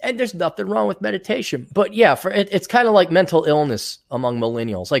 And there's nothing wrong with meditation. But yeah, it's kind of like mental illness among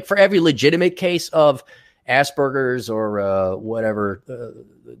millennials. Like for every legitimate case of Asperger's or whatever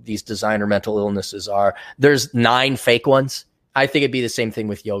these designer mental illnesses are, there's 9 fake ones. I think it'd be the same thing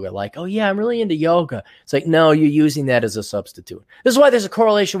with yoga. Like, oh yeah, I'm really into yoga. It's like, no, you're using that as a substitute. This is why there's a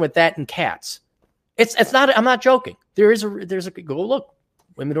correlation with that and cats. It's not, I'm not joking. There's a go look.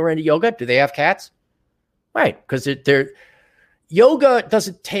 Women who are into yoga, do they have cats? Right. Because yoga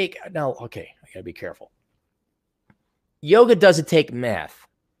doesn't take, now, okay, I gotta be careful. Yoga doesn't take math.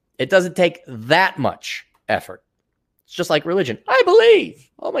 It doesn't take that much effort. It's just like religion. I believe.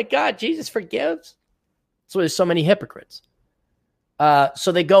 Oh my God, Jesus forgives. So there's so many hypocrites.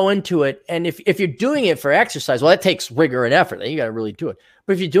 So they go into it, and if you're doing it for exercise, well, that takes rigor and effort. Then you got to really do it.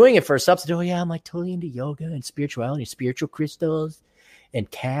 But if you're doing it for a substitute, oh yeah, I'm like totally into yoga and spirituality, spiritual crystals, and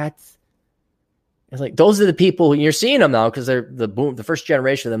cats. It's like those are the people you're seeing them now because they're the first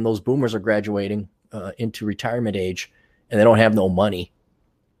generation of them. Those boomers are graduating into retirement age, and they don't have no money.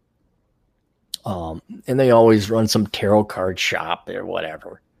 And they always run some tarot card shop or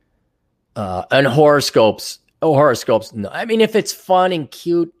whatever. And horoscopes. Oh, horoscopes. No. I mean, if it's fun and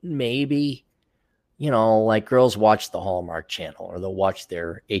cute, maybe, like girls watch the Hallmark Channel or they'll watch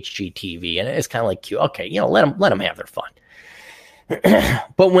their HGTV and it's kind of like cute. Okay. Let them have their fun.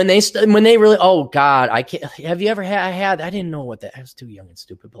 But when they really, oh God, I can't, have you ever had, I didn't know what that, I was too young and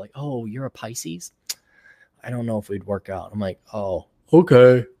stupid, but like, oh, you're a Pisces. I don't know if we'd work out. I'm like, oh,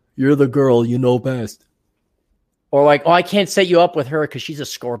 okay. You're the girl, you know best. Or like, oh, I can't set you up with her because she's a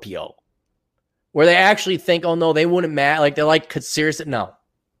Scorpio. Where they actually think, oh no, they wouldn't matter. Like they're like, seriously, no.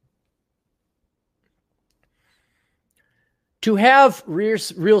 To have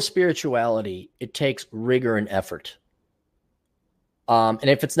real spirituality, it takes rigor and effort. And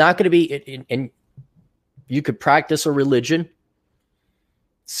if it's not going to be, and you could practice a religion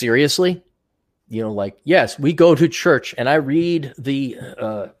seriously, like, yes, we go to church and I read the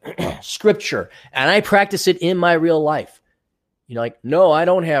scripture and I practice it in my real life. Like, no, I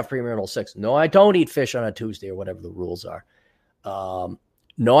don't have premarital sex. No, I don't eat fish on a Tuesday or whatever the rules are.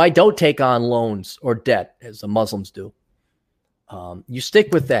 No, I don't take on loans or debt as the Muslims do. You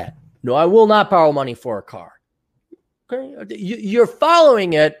stick with that. No, I will not borrow money for a car. Okay, you're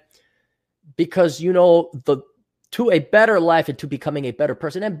following it because to a better life and to becoming a better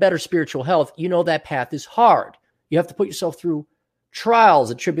person and better spiritual health, that path is hard. You have to put yourself through trials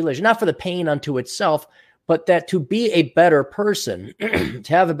and tribulation, not for the pain unto itself, but that to be a better person, to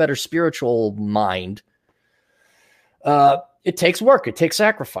have a better spiritual mind, it takes work. It takes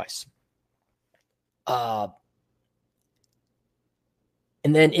sacrifice. And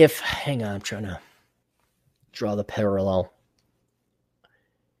then hang on, I'm trying to draw the parallel.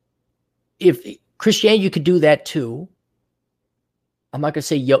 If Christianity, you could do that too. I'm not going to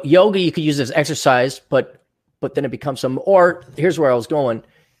say yoga, you could use as exercise, but then it becomes or here's where I was going.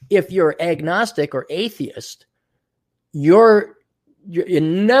 If you're agnostic or atheist, you're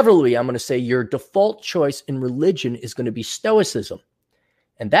inevitably, I'm going to say, your default choice in religion is going to be Stoicism.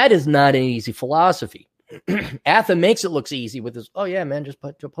 And that is not an easy philosophy. Atha makes it look easy with this, oh yeah, man, just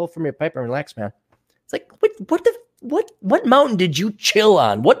pull from your pipe and relax, man. It's like, what mountain did you chill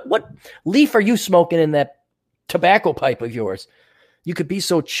on? What leaf are you smoking in that tobacco pipe of yours? You could be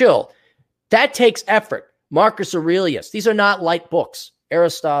so chill. That takes effort. Marcus Aurelius. These are not light books.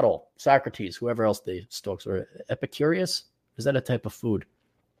 Aristotle, Socrates, whoever else the Stoics were. Epicurus? Is that a type of food?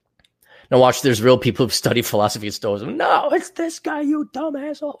 And watch, there's real people who study philosophy of Stoicism. No, it's this guy, you dumb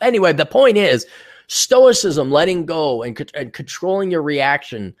asshole. Anyway, the point is, Stoicism, letting go and controlling your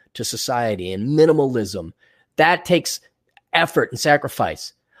reaction to society, and minimalism, that takes effort and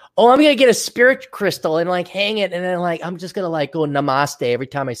sacrifice. Oh, I'm going to get a spirit crystal and like hang it. And then like, I'm just going to like go namaste every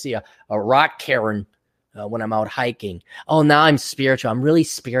time I see a rock cairn when I'm out hiking. Oh, now I'm spiritual. I'm really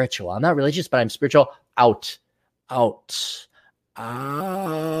spiritual. I'm not religious, but I'm spiritual. Out.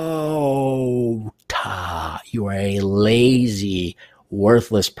 You are a lazy,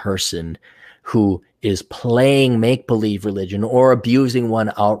 worthless person who is playing make-believe religion or abusing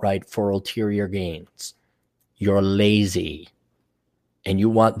one outright for ulterior gains. You're lazy. And you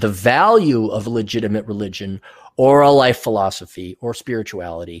want the value of legitimate religion or a life philosophy or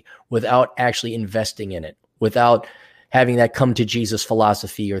spirituality without actually investing in it, without having that come to Jesus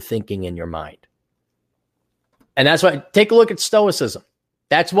philosophy or thinking in your mind. And that's why, take a look at Stoicism.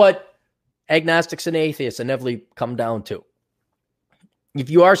 That's what agnostics and atheists inevitably come down to.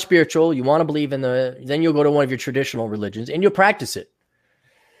 If you are spiritual, you want to believe then you'll go to one of your traditional religions and you'll practice it.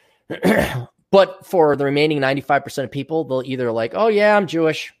 But for the remaining 95% of people, they'll either like, oh yeah, I'm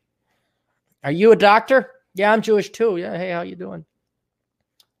Jewish. Are you a doctor? Yeah, I'm Jewish too. Yeah, hey, how you doing?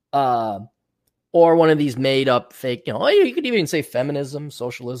 Or one of these made up fake, you could even say feminism,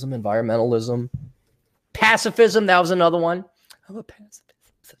 socialism, environmentalism, pacifism. That was another one. I'm a pacifist.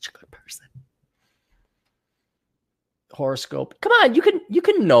 I'm such a good person. Horoscope. Come on, you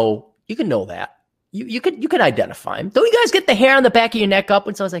can know that. You can identify him. Don't you guys get the hair on the back of your neck up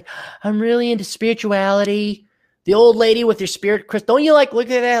when someone's like, I'm really into spirituality? The old lady with your spirit crystal. Don't you like look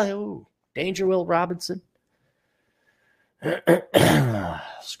at that? Ooh, Danger Will Robinson.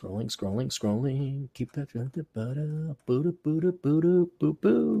 Scrolling. Keep that.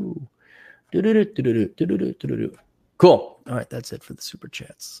 Cool. All right, that's it for the super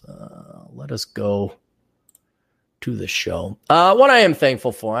chats. Let us go to the show. What I am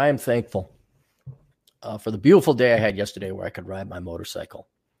thankful for, I am thankful for the beautiful day I had yesterday where I could ride my motorcycle.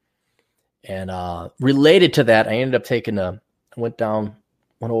 And related to that, I ended up went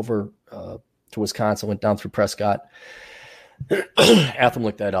over to Wisconsin, went down through Prescott. Atham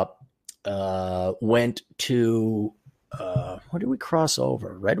looked that up. Went to, where did we cross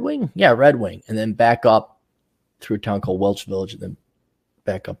over? Red Wing? Yeah, Red Wing. And then back up through a town called Welch Village, and then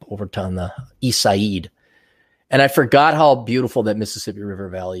back up over to the East Side. And I forgot how beautiful that Mississippi River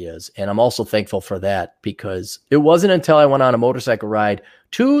Valley is. And I'm also thankful for that because it wasn't until I went on a motorcycle ride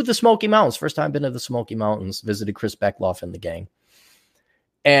to the Smoky Mountains. First time I've been to the Smoky Mountains, visited Chris Beckloff and the gang.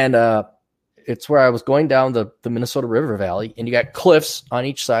 And it's where I was going down the Minnesota River Valley. And you got cliffs on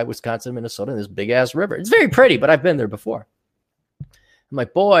each side, Wisconsin, Minnesota, and this big-ass river. It's very pretty, but I've been there before. I'm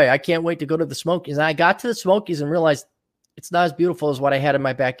like, boy, I can't wait to go to the Smokies. And I got to the Smokies and realized it's not as beautiful as what I had in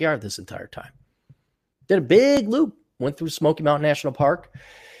my backyard this entire time. Did a big loop, went through Smoky Mountain National Park.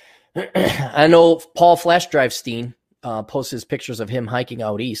 I know Paul Flash Drive Steen posts his pictures of him hiking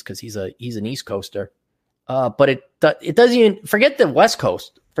out east because he's an East Coaster. But it doesn't even, forget the West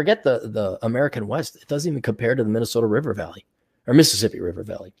Coast, forget the American West. It doesn't even compare to the Minnesota River Valley or Mississippi River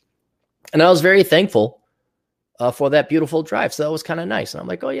Valley. And I was very thankful for that beautiful drive. So that was kind of nice. And I'm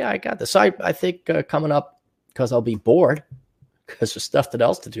like, oh yeah, I got this. So I think coming up, because I'll be bored because there's stuff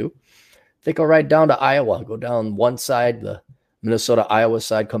else to do, I think I'll ride down to Iowa, go down one side, the Minnesota, Iowa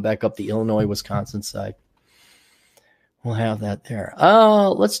side, come back up the Illinois, Wisconsin side. We'll have that there.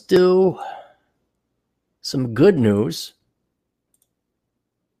 Let's do some good news.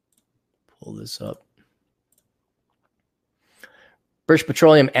 Pull this up. British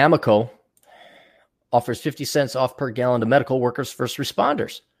Petroleum Amoco offers 50 cents off per gallon to medical workers, first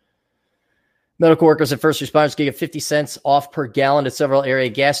responders. Medical workers and first responders can get 50 cents off per gallon at several area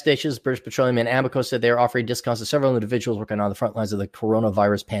gas stations. British Petroleum and Amoco said they are offering discounts to several individuals working on the front lines of the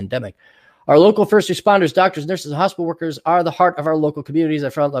coronavirus pandemic. Our local first responders, doctors, nurses, and hospital workers are the heart of our local communities.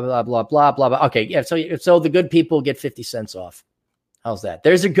 At front, blah, blah, blah, blah, blah, blah. Okay, yeah, so the good people get 50 cents off. How's that?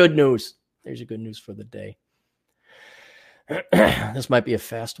 There's your good news. There's your good news for the day. This might be a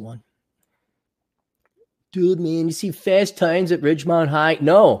fast one. Dude, man, you see Fast Times at Ridgemont High?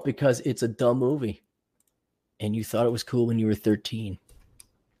 No, because it's a dumb movie. And you thought it was cool when you were 13.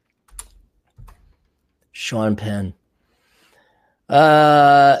 Sean Penn.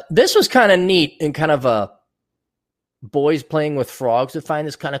 This was kind of neat and kind of a boys playing with frogs would find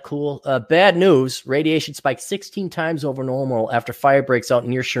this kind of cool. Bad news, radiation spiked 16 times over normal after fire breaks out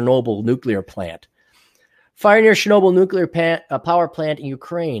near Chernobyl nuclear plant. Fire near Chernobyl nuclear power plant in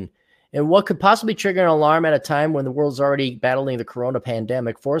Ukraine. And what could possibly trigger an alarm at a time when the world's already battling the corona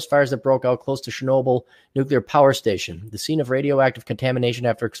pandemic? Forest fires that broke out close to Chernobyl nuclear power station, the scene of radioactive contamination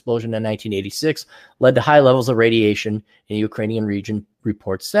after explosion in 1986, led to high levels of radiation in the Ukrainian region,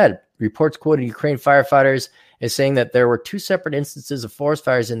 reports said. Reports quoted Ukraine firefighters as saying that there were two separate instances of forest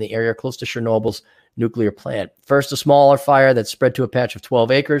fires in the area close to Chernobyl's nuclear plant. First, a smaller fire that spread to a patch of 12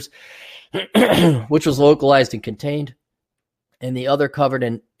 acres, which was localized and contained, and the other covered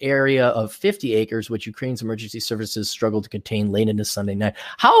an area of 50 acres, which Ukraine's emergency services struggled to contain late into Sunday night.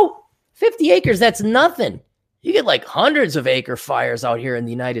 How? 50 acres? That's nothing. You get like hundreds of acre fires out here in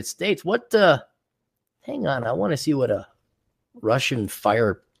the United States. Hang on. I want to see what a Russian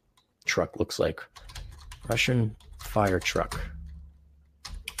fire truck looks like. Russian fire truck.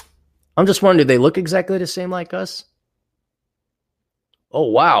 I'm just wondering, do they look exactly the same like us? Oh,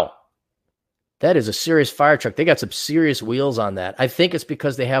 wow. That is a serious fire truck. They got some serious wheels on that. I think it's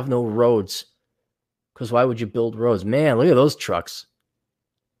because they have no roads. Because why would you build roads? Man, look at those trucks.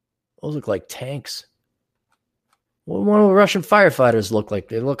 Those look like tanks. What do Russian firefighters look like?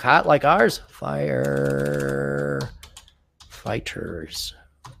 They look hot like ours. Firefighters.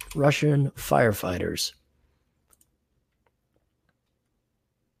 Russian firefighters.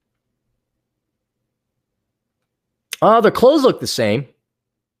 Oh, their clothes look the same.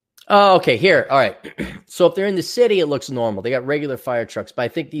 Oh, okay, here. All right. So if they're in the city, it looks normal. They got regular fire trucks, but I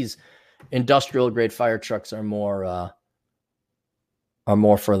think these industrial grade fire trucks are more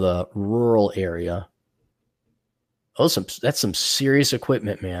for the rural area. Oh, that's some serious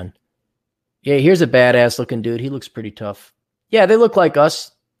equipment, man. Yeah, here's a badass looking dude. He looks pretty tough. Yeah, they look like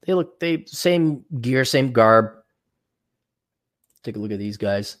us. They same gear, same garb. Take a look at these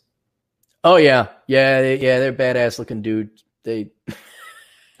guys. Oh yeah, they're badass looking dudes.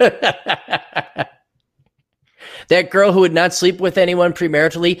 That girl who would not sleep with anyone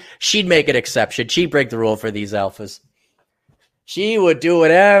premaritally, she'd make an exception. She'd break the rule for these alphas. She would do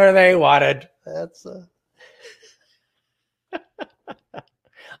whatever they wanted. That's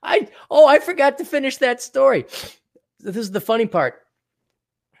I forgot to finish that story. This is the funny part.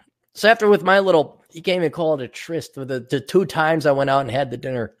 So after with my little, you can't even call it a tryst, with the 2 times I went out and had the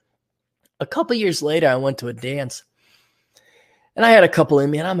dinner. A couple years later, I went to a dance. And I had a couple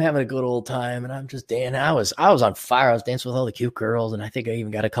in me, and I'm having a good old time, and I'm just dancing. I was on fire. I was dancing with all the cute girls, and I think I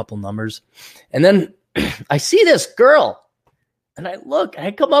even got a couple numbers. And then I see this girl, and I look, and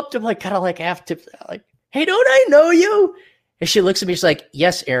I come up to him, like kind of like half tips, like, "Hey, don't I know you?" And she looks at me, she's like,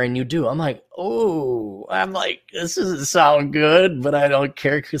 "Yes, Aaron, you do." I'm like, "Oh," I'm like, "This doesn't sound good, but I don't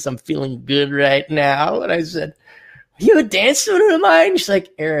care because I'm feeling good right now." And I said, "Are you a dance student of mine?" She's like,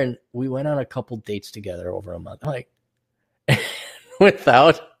 "Aaron, we went on a couple dates together over a month." I'm like,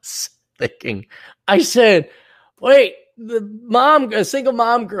 without thinking, I said, "Wait, a single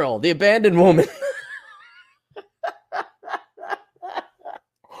mom girl, the abandoned woman."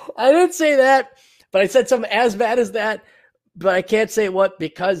 I didn't say that, but I said something as bad as that, but I can't say what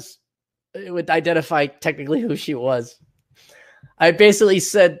because it would identify technically who she was. I basically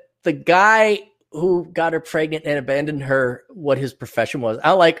said the guy who got her pregnant and abandoned her, what his profession was.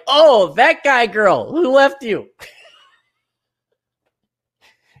 I'm like, "Oh, that guy, girl, who left you?"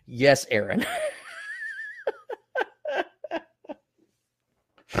 Yes, Aaron.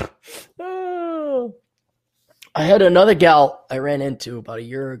 Oh. I had another gal I ran into about a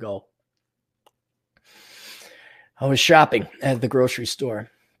year ago. I was shopping at the grocery store,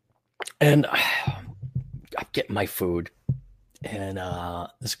 and I'm getting my food. And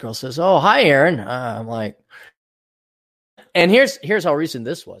this girl says, "Oh, hi, Aaron." I'm like, and here's how recent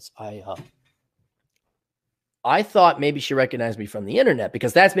this was. I thought maybe she recognized me from the internet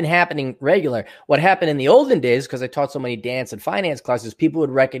because that's been happening regular. What happened in the olden days, because I taught so many dance and finance classes, people would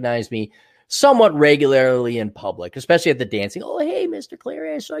recognize me somewhat regularly in public, especially at the dancing. "Oh, hey, Mr.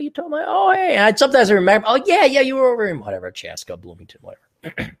 Clary, I saw you told my, oh, hey." And sometimes I remember, "Oh, yeah, you were over in whatever, Chaska, Bloomington,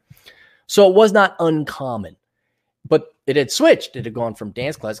 whatever." So it was not uncommon, but it had switched. It had gone from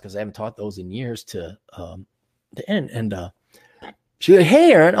dance class, because I haven't taught those in years, to the end. And she's like,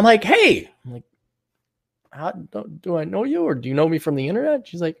 "Hey, Aaron." I'm like, "Hey." I'm like, "How do I know you, or do you know me from the internet?"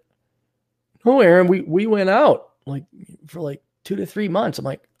 She's like, "No, Aaron, we went out like for like 2 to 3 months." I'm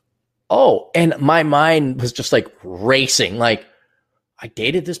like, "Oh," and my mind was just like racing. Like, I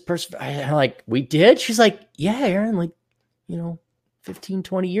dated this person. I'm like, "We did?" She's like, "Yeah, Aaron, like, 15,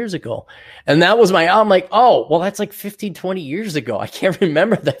 20 years ago." And that was I'm like, "Oh, well, that's like 15, 20 years ago. I can't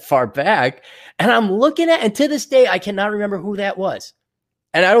remember that far back." And I'm looking at, and to this day, I cannot remember who that was.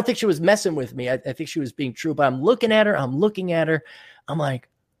 And I don't think she was messing with me. I think she was being true, but I'm looking at her. I'm like,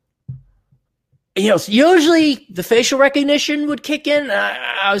 Usually the facial recognition would kick in.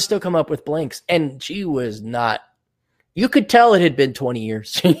 I would still come up with blinks. And she was not, you could tell it had been 20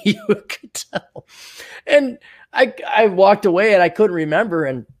 years. You could tell. And I walked away and I couldn't remember.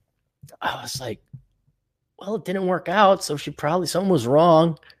 And I was like, well, it didn't work out. So something was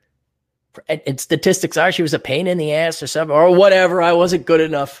wrong. And statistics are she was a pain in the ass or something or whatever. I wasn't good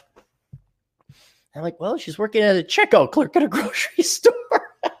enough. I'm like, well, she's working as a checkout clerk at a grocery store.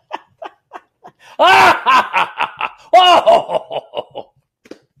 Oh!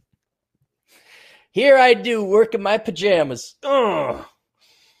 Here I do, work in my pajamas. Ugh.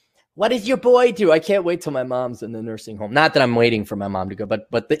 What does your boy do? I can't wait till my mom's in the nursing home. Not that I'm waiting for my mom to go, but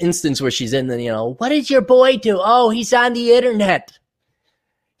the instance where she's in the, what does your boy do? Oh, he's on the internet.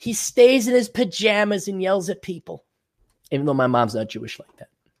 He stays in his pajamas and yells at people. Even though my mom's not Jewish like that.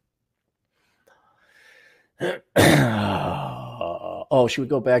 Oh, should we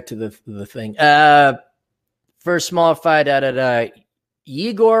go back to the thing? First small fight out at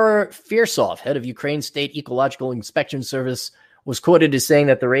Igor Firsov, head of Ukraine's State Ecological Inspection Service, was quoted as saying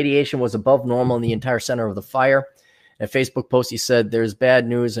that the radiation was above normal in the entire center of the fire. In a Facebook post, he said there's bad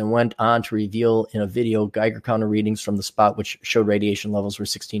news and went on to reveal in a video Geiger counter readings from the spot, which showed radiation levels were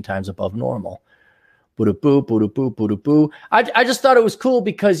 16 times above normal. Boo-da-boo, boo-da-boo, boo-da-boo. I just thought it was cool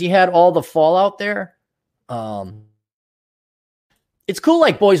because you had all the fallout there. It's cool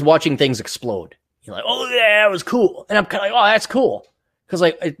like boys watching things explode. You're like, oh, yeah, it was cool. And I'm kind of like, oh, that's cool. Because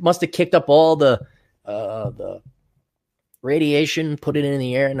like it must have kicked up all the radiation, put it in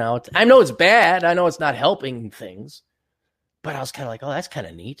the air. Now I know it's bad. I know it's not helping things. But I was kind of like, oh, that's kind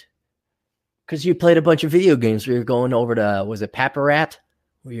of neat. Because you played a bunch of video games where you're going over to, was it Paparat?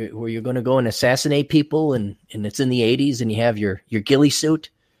 Where you're going to go and assassinate people. And it's in the 80s and you have your ghillie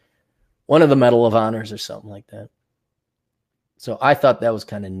suit. One of the Medal of Honors or something like that. So I thought that was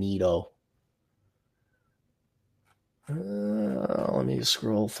kind of neato. Let me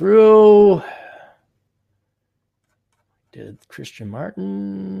scroll through. Did Christian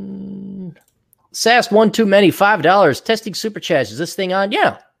Martin. SAST one too many, $5. Testing super chats. Is this thing on?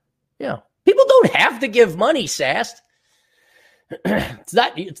 Yeah. People don't have to give money, SAST.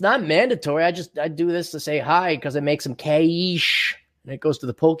 It's not mandatory. I do this to say hi because it makes some cash. And it goes to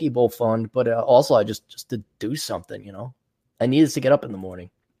the Poke Bowl fund. But also I just to do something, I needed to get up in the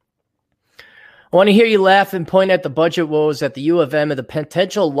morning. I want to hear you laugh and point at the budget woes at the U of M and the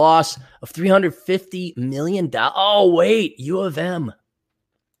potential loss of $350 million. Oh, wait, U of M.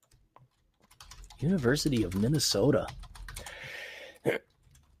 University of Minnesota.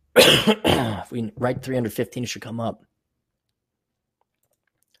 If we write 315, it should come up.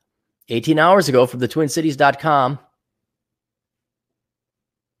 18 hours ago from the TwinCities.com.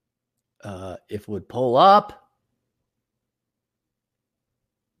 If it would pull up.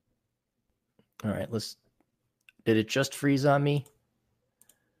 All right, did it just freeze on me?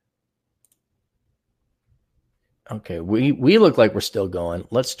 Okay, we look like we're still going.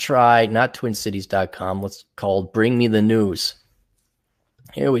 Let's try, not TwinCities.com. Let's call Bring Me the News.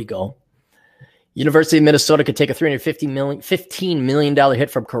 Here we go. University of Minnesota could take a $15 million hit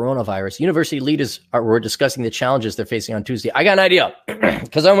from coronavirus. University leaders were discussing the challenges they're facing on Tuesday. I got an idea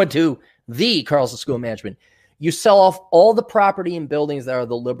because I went to the Carlson School of Management. You sell off all the property and buildings that are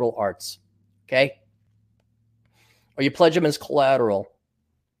the liberal arts. Okay? Or you pledge them as collateral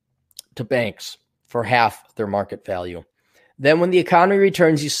to banks for half their market value. Then when the economy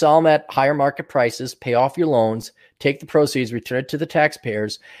returns, you sell them at higher market prices, pay off your loans, take the proceeds, return it to the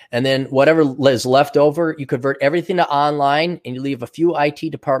taxpayers, and then whatever is left over, you convert everything to online, and you leave a few IT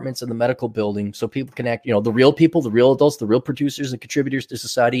departments in the medical building so people can act, the real people, the real adults, the real producers and contributors to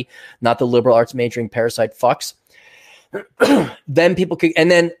society, not the liberal arts majoring parasite fucks. Then people could,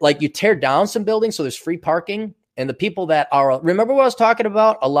 and then like you tear down some buildings so there's free parking, and the people that are, remember what I was talking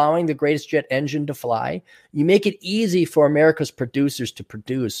about, allowing the greatest jet engine to fly? You make it easy for America's producers to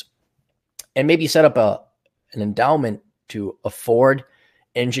produce, and maybe set up an endowment to afford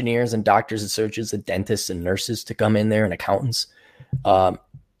engineers and doctors and surgeons and dentists and nurses to come in there and accountants. And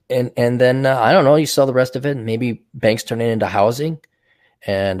then I don't know, you sell the rest of it, and maybe banks turn it into housing.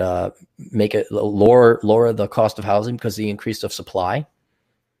 And make it lower the cost of housing because of the increase of supply.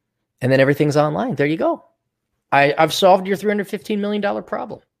 And then everything's online. There you go. I've solved your $315 million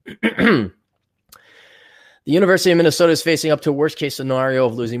problem. The University of Minnesota is facing up to a worst-case scenario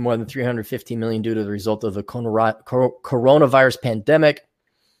of losing more than $315 million due to the result of the coronavirus pandemic.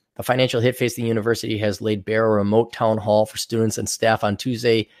 The financial hit facing the university has laid bare a remote town hall for students and staff on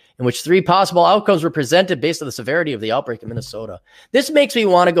Tuesday, in which 3 possible outcomes were presented based on the severity of the outbreak in Minnesota. This makes me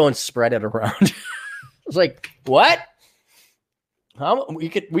want to go and spread it around. It's like, what? We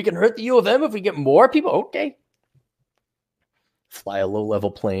can hurt the U of M if we get more people. Okay. Fly a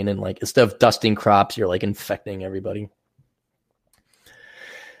low-level plane and like instead of dusting crops, you're like infecting everybody.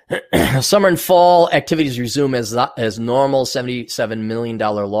 Summer and fall activities resume as normal. $77 million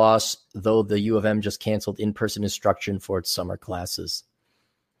loss, though the U of M just canceled in-person instruction for its summer classes.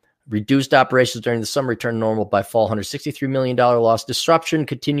 Reduced operations during the summer return normal by fall. $163 million loss. Disruption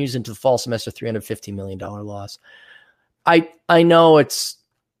continues into the fall semester. $350 million loss. I know it's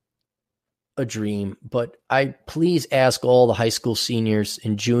a dream, but I please ask all the high school seniors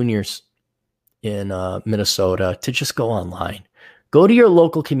and juniors in Minnesota to just go online. Go to your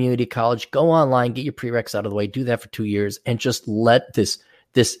local community college, go online, get your prereqs out of the way, do that for 2 years, and just let this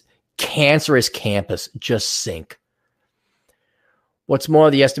cancerous campus just sink. What's more,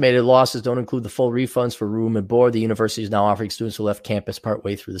 the estimated losses don't include the full refunds for room and board. The university is now offering students who left campus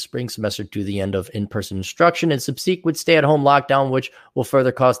partway through the spring semester to the end of in-person instruction and subsequent stay-at-home lockdown, which will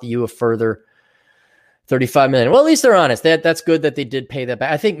further cost the U a further $35 million. Well, at least they're honest. That's good that they did pay that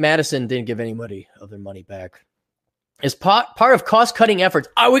back. I think Madison didn't give anybody of their money back. As part of cost-cutting efforts,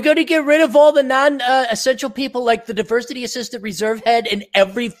 are we going to get rid of all the non-essential people like the diversity assistant reserve head in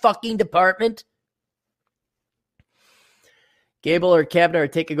every fucking department? Gable or cabinet are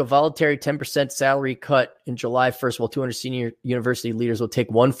taking a voluntary 10% salary cut in July 1st, while 200 senior university leaders will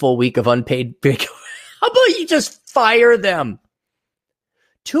take 1 full week of unpaid vacation. How about you just fire them?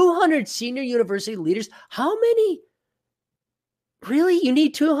 200 senior university leaders? How many? Really? You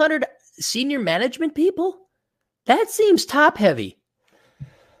need 200 senior management people? That seems top heavy.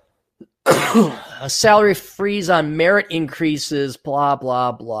 A salary freeze on merit increases, blah,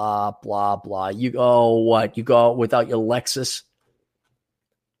 blah, blah, blah, blah. You go what? You go without your Lexus?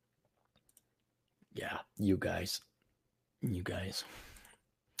 Yeah, you guys.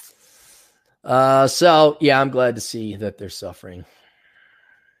 So, yeah, I'm glad to see that they're suffering.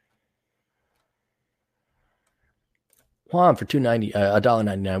 Juan for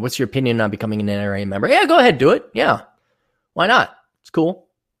 $1.99. What's your opinion on becoming an NRA member? Yeah, go ahead, do it. Yeah. Why not? It's cool.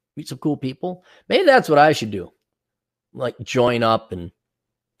 Meet some cool people. Maybe that's what I should do. Like join up and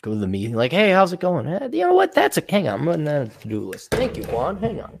go to the meeting. Like, hey, how's it going? You know what? Hang on. I'm running that on the to-do list. Thank you, Juan.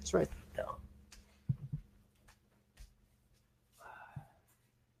 Hang on. It's right now.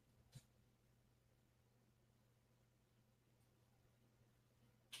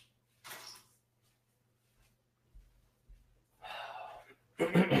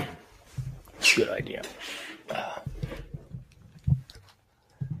 Good idea.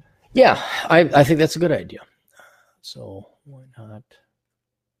 Yeah, I think that's a good idea. So why not?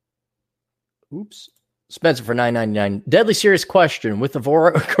 Oops. Spencer for $9.99. Deadly serious question. With the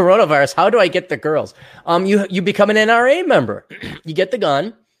coronavirus, how do I get the girls? You become an NRA member. You get the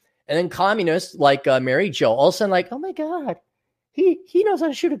gun, and then communists like Mary Jo all of a sudden like, oh my God, he knows how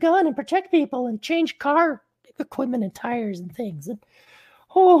to shoot a gun and protect people and change car equipment and tires and things. And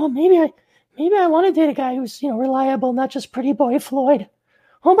maybe I want to date a guy who's reliable, not just pretty boy Floyd.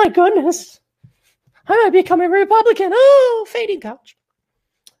 Oh my goodness, I might become a Republican. Oh, fading couch.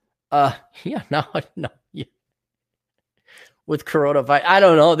 No. Yeah. With coronavirus, I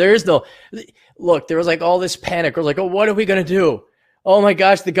don't know. There is no look. There was like all this panic. We're like, oh, what are we gonna do? Oh my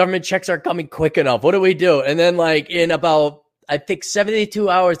gosh, the government checks aren't coming quick enough. What do we do? And then like in about I think 72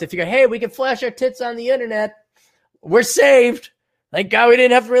 hours, they figure, hey, we can flash our tits on the internet. We're saved. Thank God we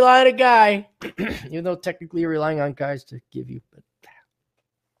didn't have to rely on a guy, even though technically you're relying on guys to give you.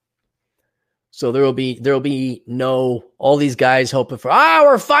 So there will be no all these guys hoping for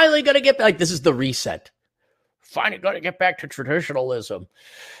we're finally gonna get like this is the reset. Finally gonna get back to traditionalism.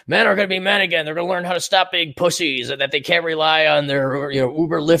 Men are gonna be men again. They're gonna learn how to stop being pussies and that they can't rely on their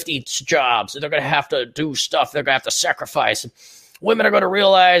Uber Lyft Eats jobs. And they're gonna have to do stuff. They're gonna have to sacrifice. Women are gonna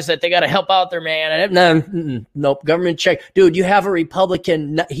realize that they gotta help out their man. Nope. Government check, dude. You have a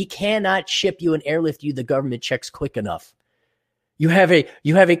Republican. He cannot ship you and airlift you the government checks quick enough. You have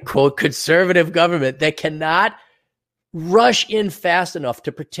a quote conservative government that cannot rush in fast enough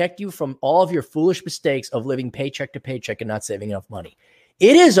to protect you from all of your foolish mistakes of living paycheck to paycheck and not saving enough money.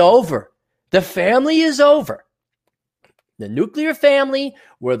 It is over. The family is over. The nuclear family,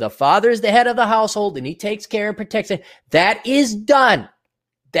 where the father is the head of the household and he takes care and protects it, that is done.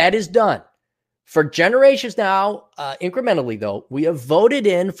 That is done. For generations now, incrementally though, we have voted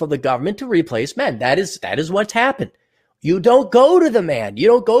in for the government to replace men. That is what's happened. You don't go to the man. You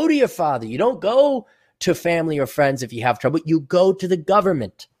don't go to your father. You don't go to family or friends if you have trouble. You go to the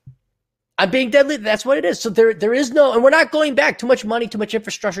government. I'm being deadly. That's what it is. So there is no, and we're not going back. Too much money, too much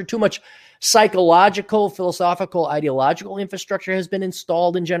infrastructure, too much psychological, philosophical, ideological infrastructure has been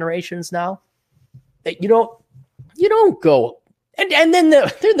installed in generations now. You don't go And then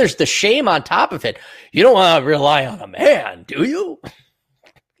there's the shame on top of it. You don't want to rely on a man, do you?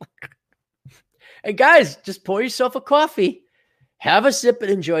 And guys, just pour yourself a coffee, have a sip,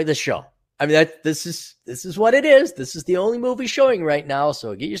 and enjoy the show. I mean, this is what it is. This is the only movie showing right now.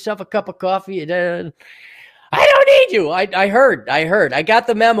 So get yourself a cup of coffee. And I don't need you. I heard. I got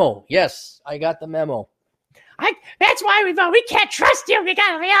the memo. Yes, I got the memo. That's why we can't trust you. We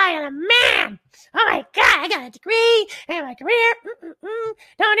got to rely on a man. Oh my God, I got a degree and my career.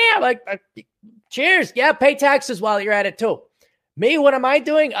 Don't need cheers. Yeah, pay taxes while you're at it too. Me, what am I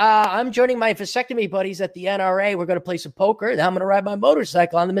doing? I'm joining my vasectomy buddies at the NRA. We're going to play some poker. Then I'm going to ride my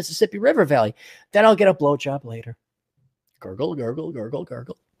motorcycle on the Mississippi River Valley. Then I'll get a blowjob later. Gurgle, gurgle, gurgle,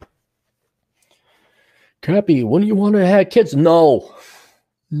 gurgle. Cappy, when do you want to have kids? No.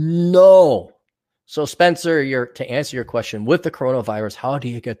 So Spencer, to answer your question, with the coronavirus, how do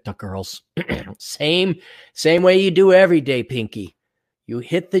you get the girls? Same way you do every day, Pinky. You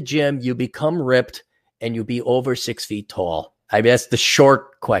hit the gym, you become ripped, and you be over 6 feet tall. I mean, that's the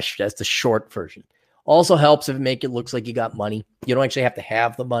short question. That's the short version. Also helps if it make it looks like you got money. You don't actually have to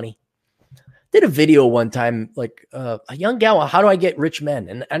have the money. Did a video one time, like a young gal, how do I get rich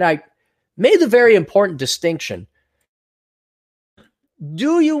men? And I made the very important distinction.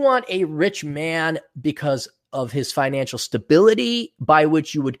 Do you want a rich man because of his financial stability by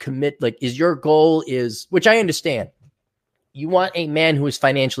which you would commit? Like, is your goal which I understand. You want a man who is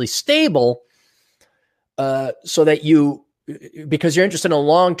financially stable so that because you're interested in a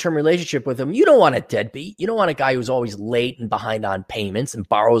long-term relationship with him. You don't want a deadbeat. You don't want a guy who's always late and behind on payments and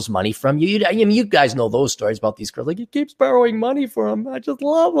borrows money from you. You guys know those stories about these girls. Like, he keeps borrowing money from him. I just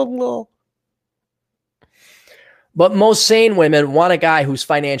love him, though. But most sane women want a guy who's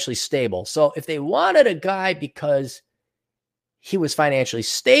financially stable. So if they wanted a guy because he was financially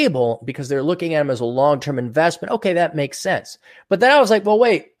stable, because they're looking at him as a long-term investment, okay, that makes sense. But then I was like, well,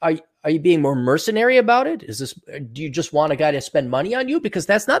 wait, are you being more mercenary about it? Do you just want a guy to spend money on you? Because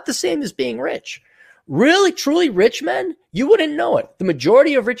that's not the same as being rich. Really, truly rich men, you wouldn't know it. The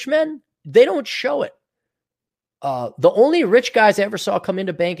majority of rich men, they don't show it. The only rich guys I ever saw come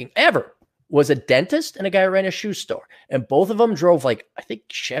into banking, ever, was a dentist and a guy who ran a shoe store. And both of them drove, I think,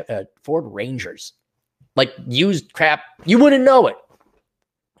 Ford Rangers. Like, used crap. You wouldn't know it.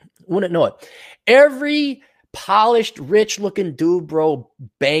 Every polished, rich-looking dude, bro,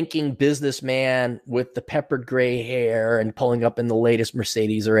 banking businessman with the peppered gray hair and pulling up in the latest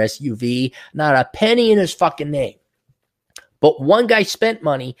Mercedes or SUV, not a penny in his fucking name. But one guy spent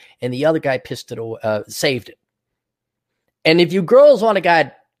money and the other guy saved it. And if you girls want a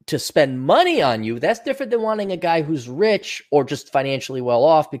guy to spend money on you, that's different than wanting a guy who's rich or just financially well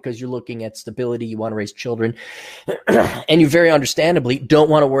off because you're looking at stability, you want to raise children, and you very understandably don't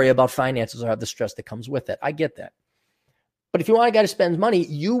want to worry about finances or have the stress that comes with it. I get that. But if you want a guy to spend money,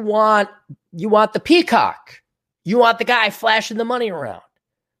 you want the peacock. You want the guy flashing the money around.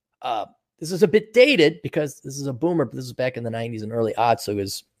 This is a bit dated because this is a boomer, but this is back in the 90s and early aughts, so it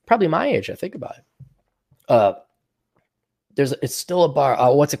was probably my age, I think about it. It's still a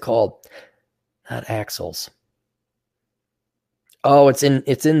bar. What's it called? Not Axel's. Oh, it's in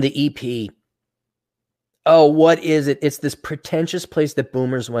the EP. Oh, what is it? It's this pretentious place that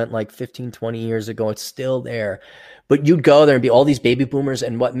boomers went like 15, 20 years ago. It's still there. But you'd go there and be all these baby boomers,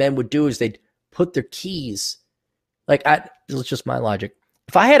 and what men would do is they'd put their keys. This is just my logic.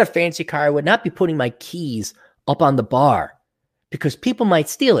 If I had a fancy car, I would not be putting my keys up on the bar because people might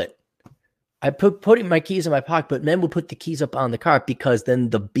steal it. I putting my keys in my pocket, but men would put the keys up on the car because then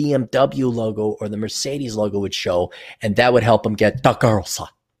the BMW logo or the Mercedes logo would show, and that would help them get the girls.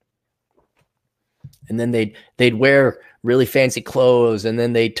 And then they'd wear really fancy clothes, and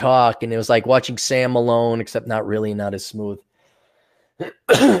then they'd talk, and it was like watching Sam Malone, except not as smooth.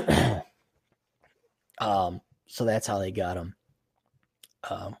 So that's how they got them.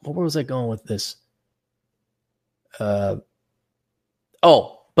 Where was I going with this?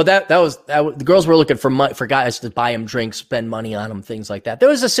 But that was the girls were looking for guys to buy them drinks, spend money on them, things like that. There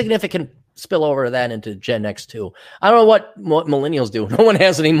was a significant spillover of that into Gen X too. I don't know what millennials do. No one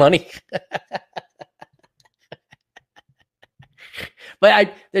has any money.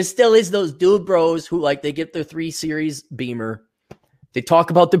 But there still is those dude bros who they get their 3 Series Beamer. They talk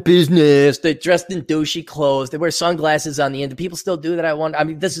about the business. They're dressed in douchey clothes. They wear sunglasses on the end. Do people still do that? I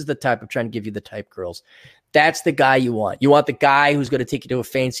mean, this is the type. I'm trying to give you the type, girls. That's the guy you want. You want the guy who's going to take you to a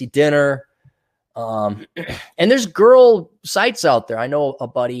fancy dinner. And there's girl sites out there. I know a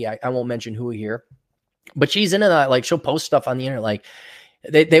buddy. I won't mention who here, but she's into that. She'll post stuff on the internet.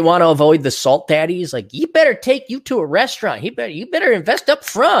 They want to avoid the salt daddies. Like, you better take you to a restaurant. You better invest up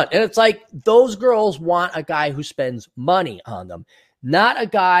front. And it's like, those girls want a guy who spends money on them, not a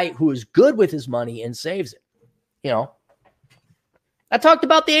guy who is good with his money and saves it. You know, I talked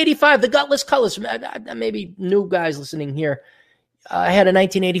about the 85, the Gutless Cutlass. Maybe new guys listening here. I had a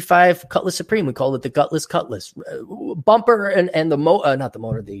 1985 Cutlass Supreme. We called it the Gutless Cutlass. Bumper and the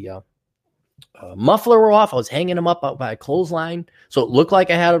muffler were off. I was hanging them up by a clothesline, so it looked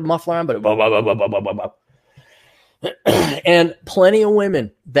like I had a muffler on, but and plenty of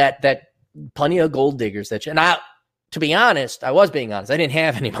women plenty of gold diggers to be honest, I was being honest. I didn't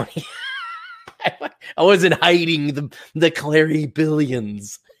have any money. I wasn't hiding the Clary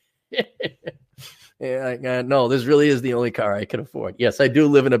billions. Yeah, no, this really is the only car I can afford. Yes, I do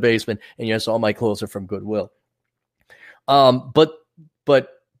live in a basement, and yes, all my clothes are from Goodwill. But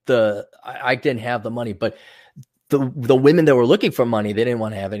I didn't have the money. But the women that were looking for money, they didn't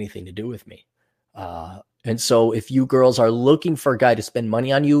want to have anything to do with me. And so if you girls are looking for a guy to spend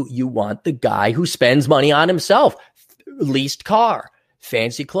money on you, you want the guy who spends money on himself. Leased car,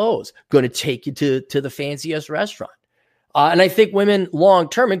 fancy clothes, going to take you to the fanciest restaurant. And I think women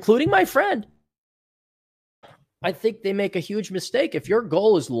long-term, including my friend, I think they make a huge mistake. If your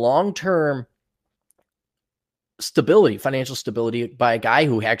goal is long-term stability, financial stability by a guy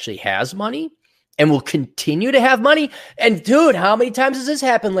who actually has money and will continue to have money. And dude, how many times has this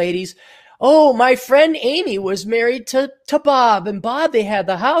happened, ladies? Oh, my friend Amy was married to Bob, and Bob, they had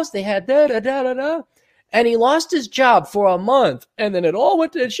the house, they had da-da-da-da-da. And he lost his job for a month, and then it all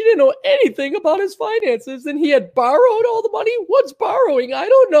went to, she didn't know anything about his finances, and he had borrowed all the money. What's borrowing? I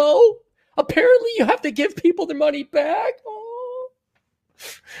don't know. Apparently, you have to give people their money back. Oh,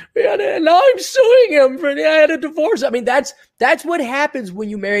 and now I'm suing him I had a divorce. I mean, that's what happens when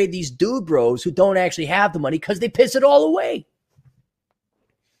you marry these dude bros who don't actually have the money because they piss it all away.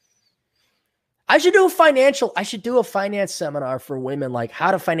 I should do a finance seminar for women, like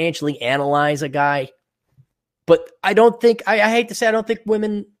how to financially analyze a guy. But I don't think, I hate to say, I don't think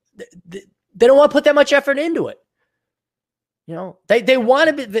women, they don't want to put that much effort into it. You know, they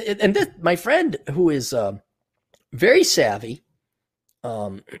want to be, and this, my friend who is very savvy,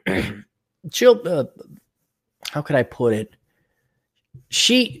 she'll, how could I put it?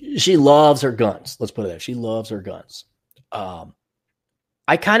 She loves her guns. Let's put it that. She loves her guns.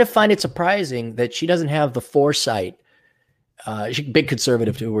 I kind of find it surprising that she doesn't have the foresight. She's a big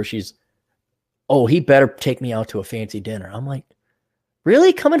conservative too, where she's, oh, he better take me out to a fancy dinner. I'm like,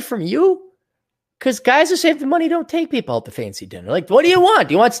 really? Coming from you? Because guys who save the money don't take people out to fancy dinner. Like, what do you want?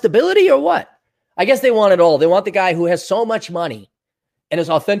 Do you want stability or what? I guess they want it all. They want the guy who has so much money and is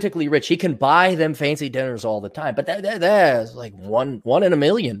authentically rich. He can buy them fancy dinners all the time. But that's like one in a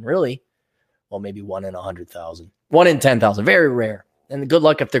million, really. Well, maybe 1 in 100,000. 1 in 10,000. Very rare. And good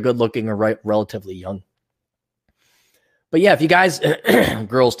luck if they're good looking or relatively young. But yeah, if you guys,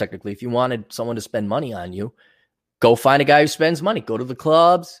 girls technically, if you wanted someone to spend money on you, go find a guy who spends money. Go to the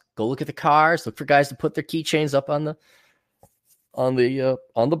clubs. Go look at the cars. Look for guys to put their keychains up on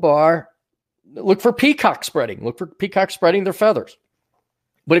the bar. Look for peacock spreading. Look for peacock spreading their feathers.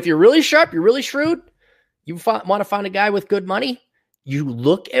 But if you're really sharp, you're really shrewd, you want to find a guy with good money, you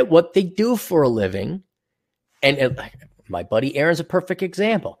look at what they do for a living. And my buddy Aaron's a perfect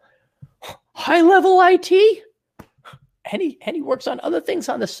example. High-level IT. And he works on other things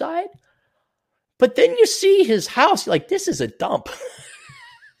on the side. But then you see his house, you're like, this is a dump.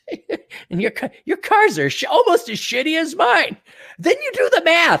 And your cars are almost as shitty as mine. Then you do the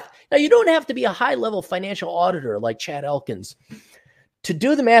math. Now, you don't have to be a high-level financial auditor like Chad Elkins to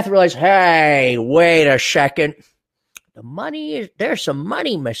do the math and realize, hey, wait a second. There's some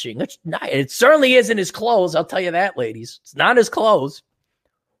money missing. It certainly isn't his clothes. I'll tell you that, ladies. It's not his clothes.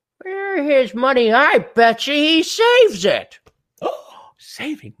 Where his money? I bet you he saves it. Oh,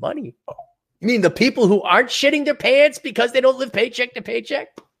 saving money. Oh. You mean the people who aren't shitting their pants because they don't live paycheck to paycheck?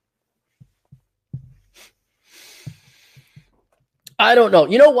 I don't know.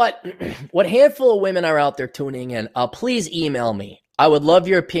 You know what? What handful of women are out there tuning in? Please email me. I would love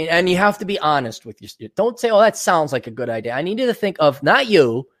your opinion. And you have to be honest with you. Don't say, oh, that sounds like a good idea. I need you to think of not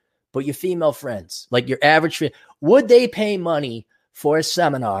you, but your female friends, like your average friend. Would they pay money for a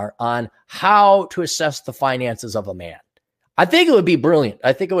seminar on how to assess the finances of a man? I think it would be brilliant.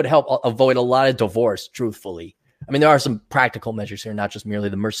 I think it would help avoid a lot of divorce, truthfully. I mean, there are some practical measures here, not just merely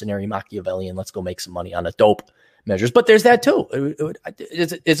the mercenary Machiavellian, let's go make some money on a dope measures, but there's that too.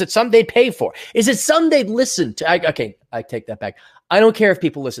 Is it something they'd pay for? Is it something they'd listen to? I take that back. I don't care if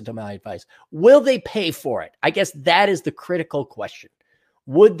people listen to my advice. Will they pay for it? I guess that is the critical question.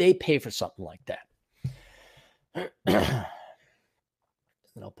 Would they pay for something like that?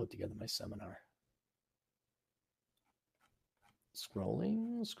 and I'll put together my seminar.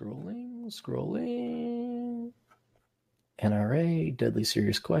 Scrolling. NRA, deadly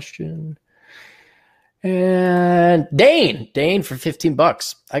serious question. And Dane for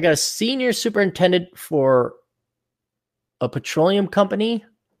 $15. I got a senior superintendent for a petroleum company.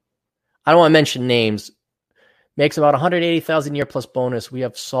 I don't want to mention names. Makes about $180,000 a year plus bonus. We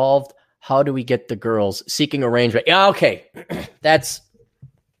have solved. How do we get the girls? Seeking arrangement. Yeah, okay. That's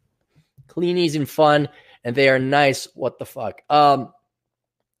clean, easy, and fun. And they are nice. What the fuck?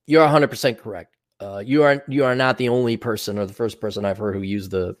 You're 100% correct. You are not the only person or the first person I've heard who used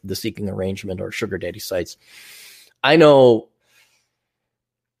the seeking arrangement or sugar daddy sites. I know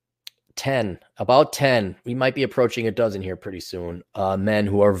about 10. We might be approaching a dozen here pretty soon. Men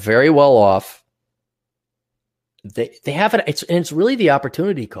who are very well off. They have it. It's really the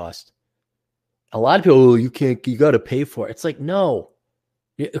opportunity cost. A lot of people, you got to pay for it. It's like, no.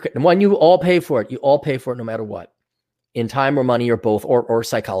 Okay, when you all pay for it, you all pay for it no matter what, in time or money or both, or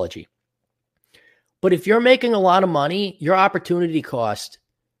psychology. But if you're making a lot of money, your opportunity cost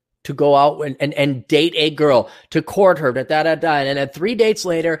to go out and date a girl, to court her, and then 3 dates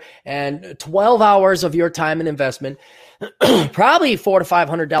later, and 12 hours of your time and investment, probably $400 to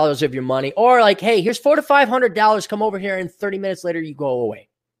 $500 of your money, or like, hey, here's $400 to $500. Come over here, and 30 minutes later, you go away.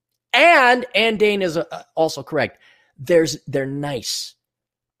 And Dane is also correct. They're nice.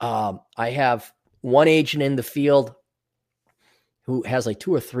 I have one agent in the field who has like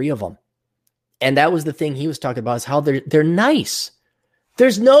 2 or 3 of them. And that was the thing he was talking about, is how they're nice.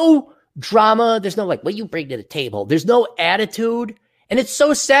 There's no drama. There's no like, what you bring to the table. There's no attitude. And it's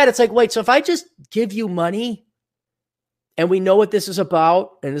so sad. It's like, wait, so if I just give you money and we know what this is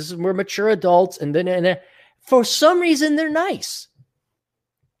about, and we're mature adults, and then for some reason they're nice.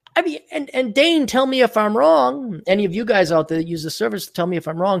 I mean, and Dane, tell me if I'm wrong. Any of you guys out there that use the service, tell me if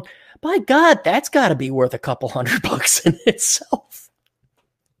I'm wrong. By God, that's got to be worth a couple $100 in itself.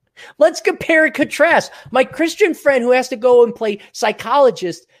 Let's compare and contrast. My Christian friend who has to go and play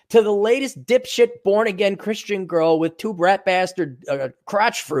psychologist to the latest dipshit born-again Christian girl with 2 brat bastard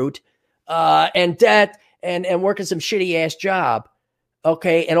crotch fruit and debt and working some shitty-ass job.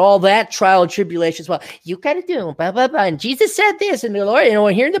 Okay, and all that trial and tribulations. Well, you got to do blah, blah, blah. And Jesus said this, and the Lord,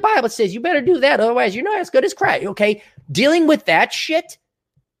 here in the Bible it says you better do that. Otherwise, you're not as good as Christ. Okay, dealing with that shit.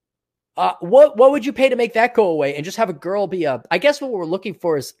 What would you pay to make that go away and just have a girl be I guess what we're looking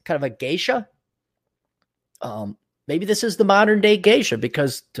for is kind of a geisha. Maybe this is the modern day geisha,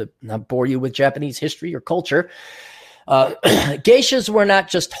 because to not bore you with Japanese history or culture, geishas were not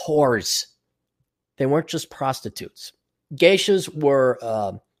just whores. They weren't just prostitutes. Geishas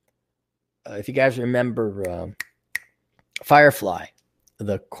were, if you guys remember Firefly,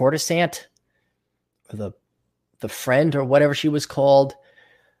 the courtesan, the friend or whatever she was called,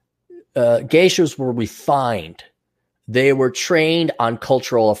 geishas were refined. They were trained on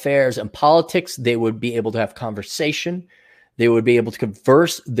cultural affairs and politics. They would be able to have conversation. They would be able to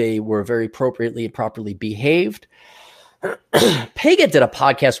converse. They were very appropriately and properly behaved. Pega did a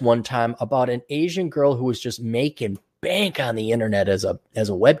podcast one time about an Asian girl who was just making bank on the internet as a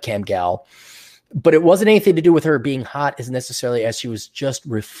webcam gal, but it wasn't anything to do with her being hot as necessarily as she was just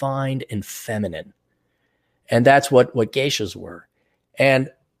refined and feminine. And that's what geishas were. And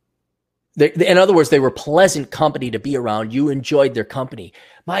in other words, they were pleasant company to be around. You enjoyed their company.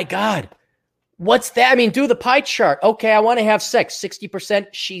 My God, what's that? I mean, do the pie chart. Okay, I want to have sex. 60%,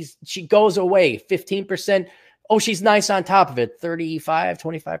 she goes away. 15%, oh, she's nice on top of it. 35,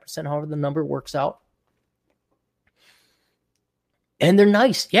 25%, however the number works out. And they're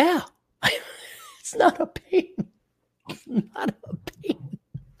nice. Yeah. It's not a pain. It's not a pain.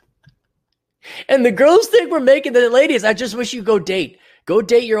 And the girls think we're making the ladies. I just wish you go date. Go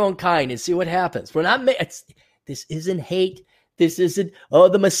date your own kind and see what happens. We're not. This isn't hate. This isn't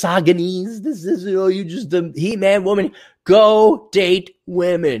the misogynies. This isn't you just the he-man woman. Go date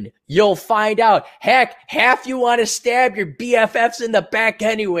women. You'll find out. Heck, half you want to stab your BFFs in the back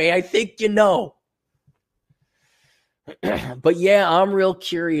anyway. I think you know. But yeah, I'm real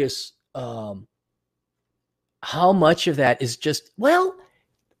curious how much of that is just, well,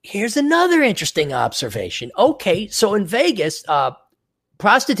 here's another interesting observation. Okay, so in Vegas,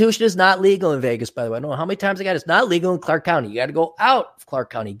 prostitution is not legal in Vegas, by the way. I don't know how many times I got it. It's not legal in Clark County. You got to go out of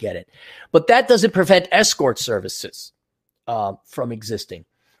Clark County, get it. But that doesn't prevent escort services from existing.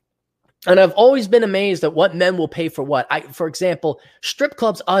 And I've always been amazed at what men will pay for what. For example, strip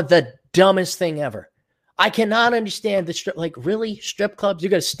clubs are the dumbest thing ever. I cannot understand the strip. Like, really? Strip clubs?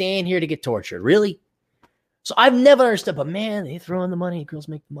 You're going to stand here to get tortured? Really? So I've never understood, but man, they throw in the money. Girls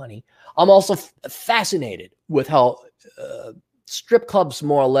make the money. I'm also fascinated with how strip clubs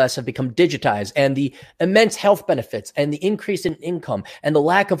more or less have become digitized, and the immense health benefits and the increase in income and the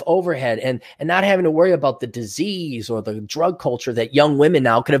lack of overhead and not having to worry about the disease or the drug culture that young women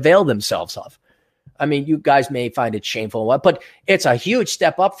now can avail themselves of. I mean, you guys may find it shameful, but it's a huge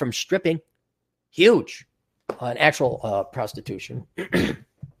step up from stripping. Huge. An actual prostitution.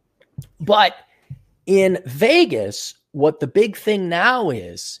 But in Vegas, what the big thing now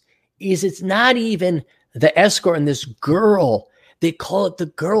is it's not even the escort and this girl. They call it the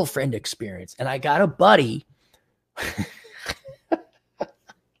girlfriend experience. And I got a buddy.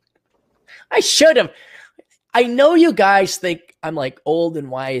 I know you guys think I'm like old and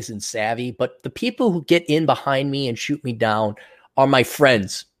wise and savvy, but the people who get in behind me and shoot me down are my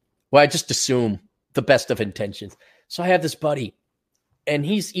friends. Well, I just assume the best of intentions. So I have this buddy, and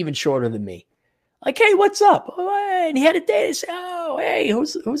he's even shorter than me. Like, hey, what's up? And he had a date. I said, oh, hey,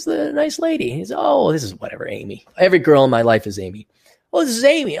 who's the nice lady? He's, oh, this is whatever, Amy. Every girl in my life is Amy. Oh, this is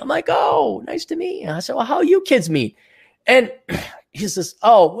Amy. I'm like, oh, nice to meet you. I said, well, how you kids meet? And he says,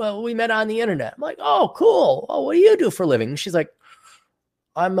 oh, well, we met on the internet. I'm like, oh, cool. Oh, what do you do for a living? And she's like,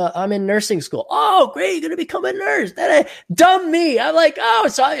 I'm in nursing school. Oh, great. You're going to become a nurse. Dumb me. I'm like, oh,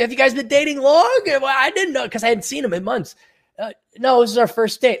 so have you guys been dating long? Well, I didn't know because I hadn't seen him in months. No, this is our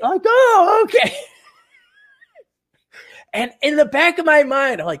first date. I'm like, oh, okay. And in the back of my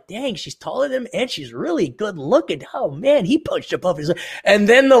mind, I'm like, dang, she's taller than him and she's really good looking. Oh, man, he punched above his. And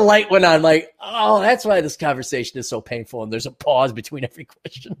then the light went on. I'm like, oh, that's why this conversation is so painful. And there's a pause between every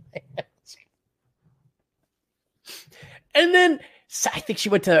question I ask. And then I think she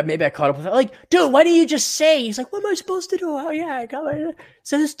went to, maybe I caught up with her. Like, dude, why didn't you just say? He's like, what am I supposed to do? Oh, yeah, I got it.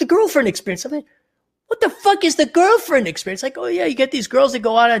 So it's the girlfriend experience. I'm like, what the fuck is the girlfriend experience? Like, oh, yeah, you get these girls that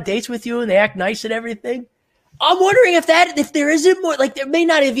go out on dates with you and they act nice and everything. I'm wondering if there isn't more, like there may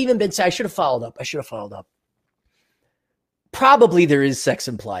not have even been, I should have followed up. Probably there is sex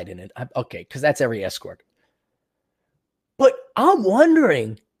implied in it. Okay, because that's every escort. But I'm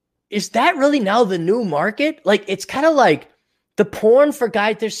wondering, is that really now the new market? Like, it's kind of like the porn for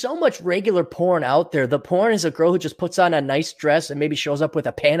guys. There's so much regular porn out there. The porn is a girl who just puts on a nice dress and maybe shows up with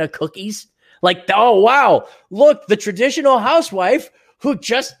a pan of cookies. Like, oh, wow, look, the traditional housewife who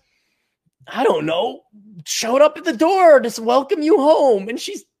just, I don't know, showed up at the door to welcome you home, and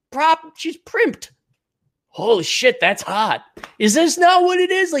she's primped. Holy shit, that's hot. Is this not what it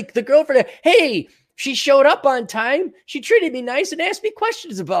is? Like the girlfriend, hey, she showed up on time. She treated me nice and asked me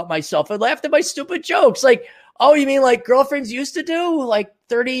questions about myself and laughed at my stupid jokes. Like, oh, you mean like girlfriends used to do like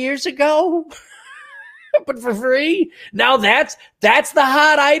 30 years ago? But for free? Now that's the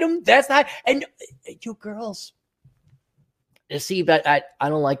hot item. That's the hot. And you girls, see, but I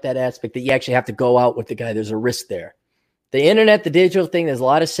don't like that aspect that you actually have to go out with the guy. There's a risk there. The internet, the digital thing, there's a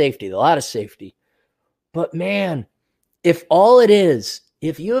lot of safety. But man, if all it is,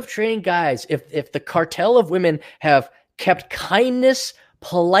 if you have trained guys, if the cartel of women have kept kindness,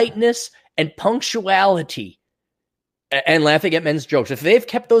 politeness, and punctuality and laughing at men's jokes, if they've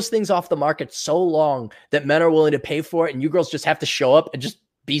kept those things off the market so long that men are willing to pay for it and you girls just have to show up and just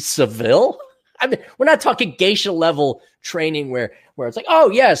be civil, I mean, we're not talking geisha level training where it's like, oh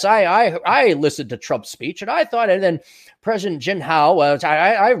yes, I listened to Trump's speech and I thought, and then President Jin Hao,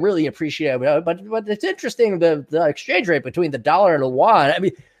 I really appreciate it, but it's interesting the exchange rate between the dollar and the yuan. I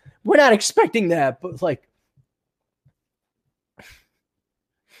mean, we're not expecting that, but like,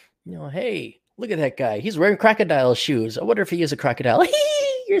 you know, hey, look at that guy. He's wearing crocodile shoes. I wonder if he is a crocodile.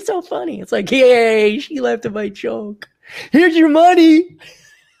 You're so funny. It's like, yay, she laughed at my joke. Here's your money.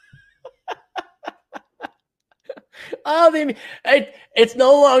 Oh, it's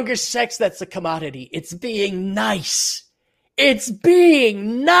no longer sex that's a commodity. It's being nice. It's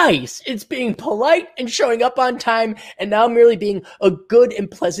being nice. It's being polite and showing up on time and now merely being a good and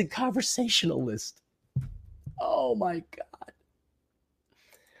pleasant conversationalist. Oh, my God.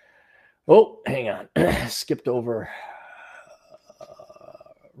 Oh, hang on. Skipped over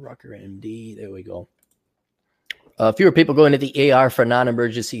Rucker MD. There we go. Fewer people going to the AR for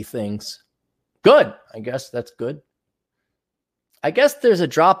non-emergency things. Good. I guess that's good. I guess there's a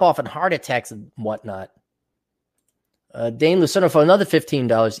drop-off in heart attacks and whatnot. Dane Luceno for another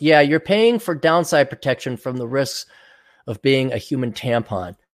 $15. Yeah, you're paying for downside protection from the risks of being a human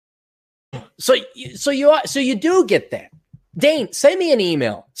tampon. So you do get that. Dane, send me an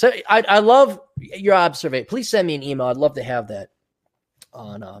email. So I love your observation. Please send me an email. I'd love to have that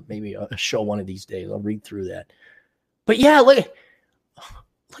on maybe a show one of these days. I'll read through that. But yeah, look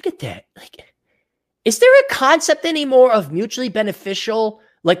at that. Like, is there a concept anymore of mutually beneficial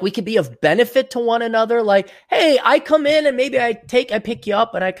Like we could be of benefit to one another. Like, hey, I come in and maybe I pick you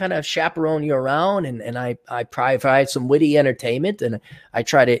up and I kind of chaperone you around and I provide some witty entertainment and I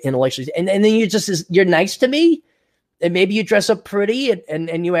try to intellectually, and then you're nice to me. And maybe you dress up pretty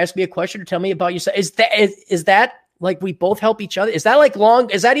and you ask me a question or tell me about yourself. Is that like we both help each other? Is that like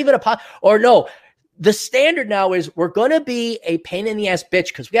is that even or no? The standard now is we're going to be a pain in the ass bitch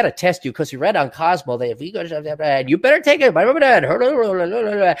because we got to test you because we read on Cosmo that if you go to you better take it.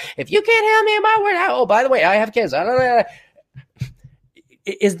 If you can't handle me in my word, oh, by the way, I have kids.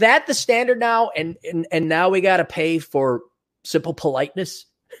 Is that the standard now? And now we got to pay for simple politeness?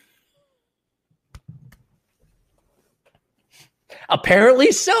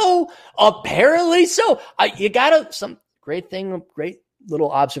 Apparently so. You got some great little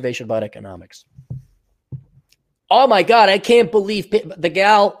observation about economics. Oh my God, I can't believe the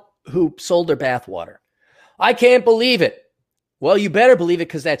gal who sold her bathwater. I can't believe it. Well, you better believe it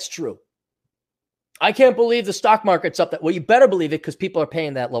because that's true. I can't believe the stock market's up that. Well, you better believe it because people are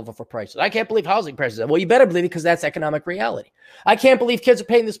paying that level for prices. I can't believe housing prices. Well, you better believe it because that's economic reality. I can't believe kids are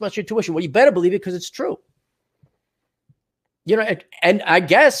paying this much in tuition. Well, you better believe it because it's true. You know, and I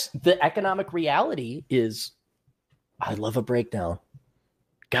guess the economic reality is, I love a breakdown.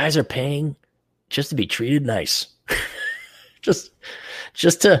 Guys are paying just to be treated nice. just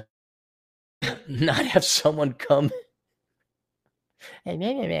to not have someone come. Hey,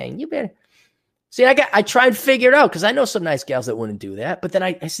 man, you better. See, I try and figure it out because I know some nice gals that wouldn't do that. But then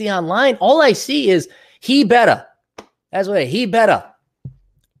I see online, all I see is he better. That's what he better.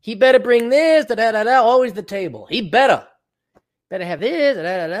 He better bring this, always the table. He better have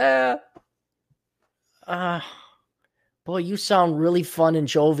this, boy, you sound really fun and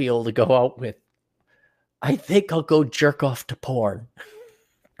jovial to go out with. I think I'll go jerk off to porn.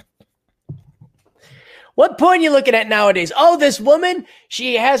 What porn you looking at nowadays? Oh, this woman,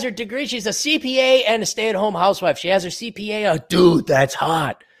 she has her degree. She's a CPA and a stay-at-home housewife. She has her CPA. Oh, dude, that's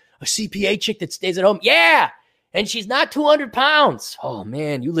hot. A CPA chick that stays at home. Yeah. And she's not 200 pounds. Oh,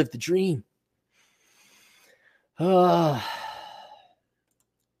 man, you live the dream. Adriano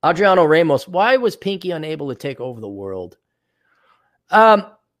Ramos, why was Pinky unable to take over the world?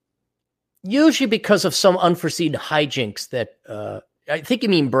 Usually because of some unforeseen hijinks that I think you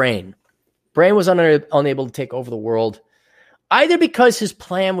mean Brain. Brain was unable to take over the world, either because his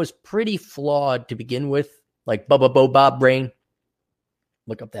plan was pretty flawed to begin with, like Bubba Bo Bob Brain.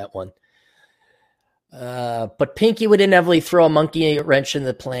 Look up that one. But Pinky would inevitably throw a monkey wrench in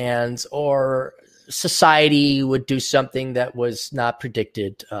the plans, or society would do something that was not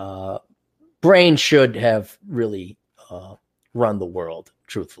predicted. Brain should have really run the world,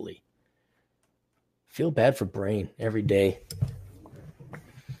 truthfully. Feel bad for Brain every day.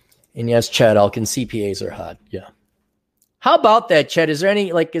 And yes, Chad Elkin, CPAs are hot. Yeah. How about that, Chad? Is there any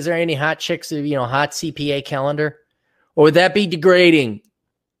hot chicks, hot CPA calendar? Or would that be degrading?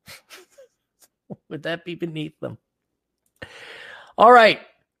 Would that be beneath them? All right.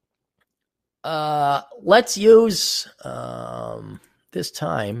 Let's use this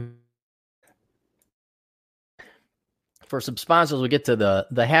time for some sponsors. We'll get to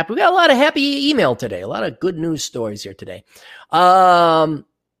the happy. We got a lot of happy email today. A lot of good news stories here today.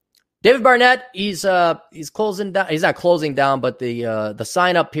 David Barnett, he's closing down. He's not closing down, but the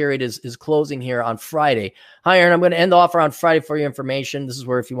sign up period is closing here on Friday. Hi, Aaron. I'm going to end the offer on Friday for your information. This is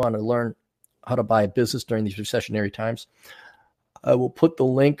where if you want to learn how to buy a business during these recessionary times, I will put the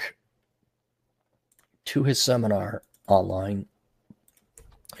link to his seminar online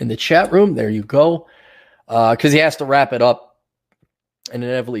in the chat room. There you go. Because he has to wrap it up and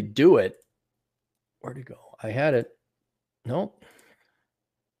inevitably do it. Where'd it go? I had it. Nope.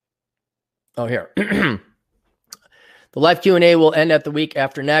 Oh, here. The live Q&A will end at the week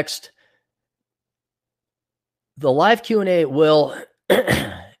after next. The live Q&A will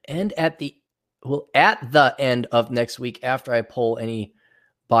end at the end of next week after I poll any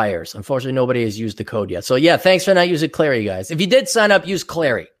buyers. Unfortunately, nobody has used the code yet. So yeah, thanks for not using Clary, guys. If you did sign up, use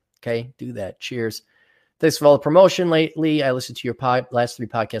Clary. Okay, do that. Cheers. Thanks for all the promotion lately. I listened to your last 3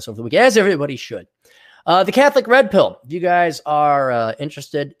 podcasts over the week, as everybody should. The Catholic Red Pill. If you guys are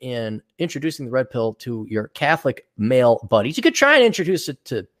interested in introducing the Red Pill to your Catholic male buddies, you could try and introduce it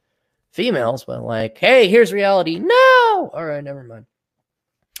to females, but like, hey, here's reality. No! All right, never mind.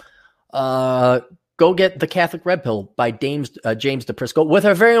 Go get the Catholic Red Pill by James DePrisco with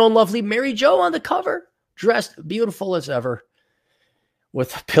our very own lovely Mary Jo on the cover, dressed beautiful as ever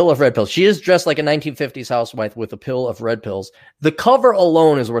with a pill of red pills. She is dressed like a 1950s housewife with a pill of red pills. The cover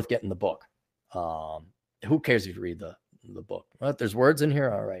alone is worth getting the book. Who cares if you read the book? Well, there's words in here.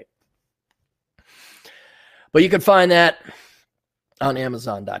 All right. But you can find that on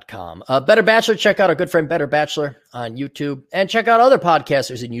Amazon.com. Better Bachelor, check out our good friend Better Bachelor on YouTube, and check out other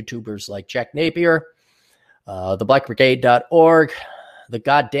podcasters and YouTubers like Jack Napier, theblackbrigade.org, The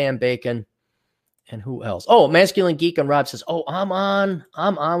Goddamn Bacon, and who else? Oh, Masculine Geek, and Rob says, oh, I'm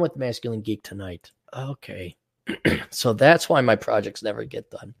on with Masculine Geek tonight. Okay. So that's why my projects never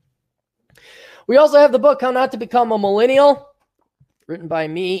get done. We also have the book, How Not to Become a Millennial, written by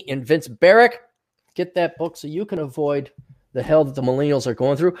me and Vince Barrick. Get that book so you can avoid the hell that the millennials are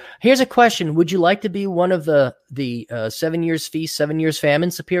going through. Here's a question. Would you like to be one of the 7 years feast, 7 years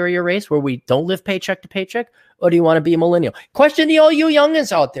famine superior race where we don't live paycheck to paycheck? Or do you want to be a millennial? Question to all you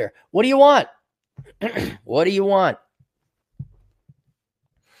youngins out there. What do you want? What do you want?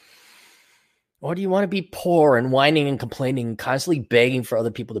 Or do you want to be poor and whining and complaining and constantly begging for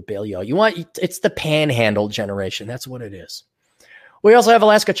other people to bail you out? It's the panhandle generation. That's what it is. We also have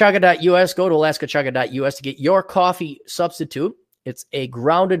alaskachaga.us. Go to alaskachaga.us to get your coffee substitute. It's a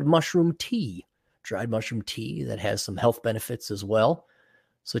grounded mushroom tea, dried mushroom tea that has some health benefits as well.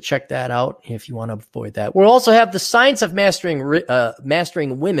 So check that out if you want to avoid that. We'll also have The Science of Mastering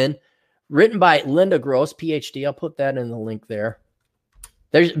Women, written by Linda Gross, PhD. I'll put that in the link there.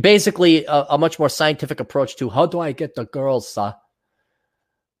 There's basically a much more scientific approach to how do I get the girls,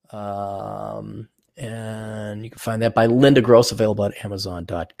 and you can find that by Linda Gross, available at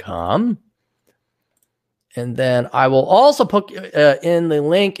Amazon.com. And then I will also put in the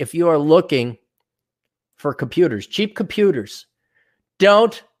link if you are looking for computers, cheap computers.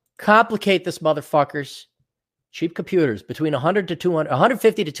 Don't complicate this, motherfuckers. Cheap computers between $150 to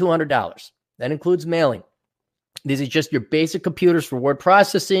 $200. That includes mailing. These are just your basic computers for word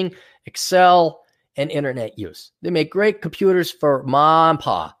processing, Excel, and internet use. They make great computers for mom and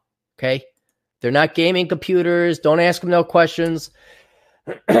pa. Okay. They're not gaming computers. Don't ask them no questions.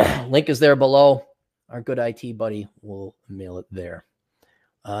 Link is there below. Our good IT buddy will mail it there.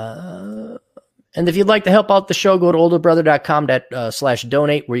 And if you'd like to help out the show, go to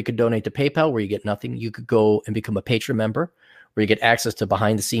olderbrother.com/donate, where you could donate to PayPal, where you get nothing. You could go and become a patron member, where you get access to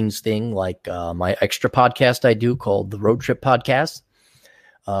behind the scenes thing, like my extra podcast I do called the Road Trip Podcast.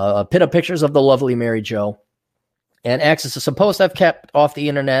 Pin up pictures of the lovely Mary Jo, and access to some posts I've kept off the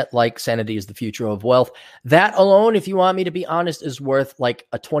internet, like Sanity is the Future of Wealth. That alone, if you want me to be honest, is worth like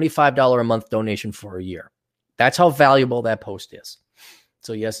a $25 a month donation for a year. That's how valuable that post is.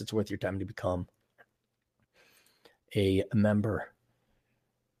 So yes, it's worth your time to become a member.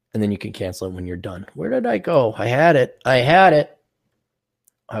 And then you can cancel it when you're done. Where did I go? I had it. I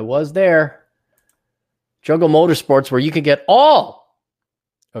was there. Juggle Motorsports, where you can get all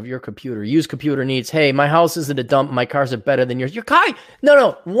of your used computer needs. Hey, my house isn't a dump. My cars are better than yours. Your car?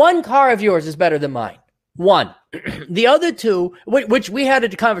 No. One car of yours is better than mine. One. The other two, which we had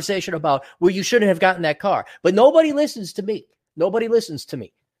a conversation about, where you shouldn't have gotten that car. But nobody listens to me.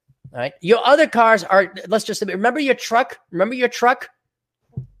 All right. Your other cars are, let's just remember your truck.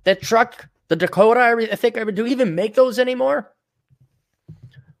 That truck, the Dakota, I think do we even make those anymore?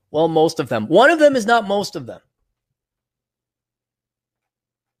 Well, most of them. One of them is not most of them.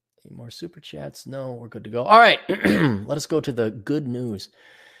 Any more super chats? No, we're good to go. All right. Let us go to the good news.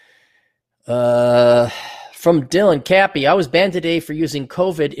 From Dylan Cappy, I was banned today for using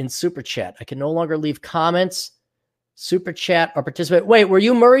COVID in super chat. I can no longer leave comments, super chat, or participate. Wait, were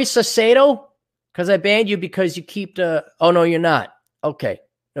you Murray Sacedo? Because I banned you because you keep the... Oh, no, you're not. Okay.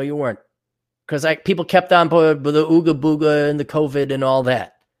 No, you weren't. Because people kept on with the Ooga Booga and the COVID and all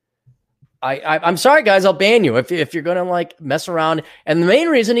that. I'm sorry, guys. I'll ban you if you're going to like mess around. And the main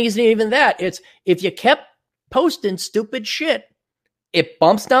reason isn't even that. It's if you kept posting stupid shit, it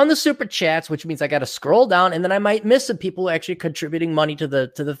bumps down the super chats, which means I got to scroll down, and then I might miss some people actually contributing money to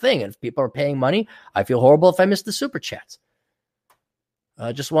the thing. And if people are paying money, I feel horrible if I miss the super chats.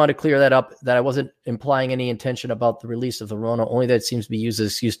 I just wanted to clear that up, that I wasn't implying any intention about the release of the Rona, only that it seems to be used as an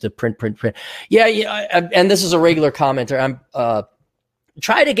excuse to print. Yeah, and this is a regular commenter.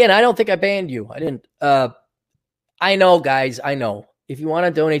 Try it again. I don't think I banned you. I didn't. I know, guys. I know. If you want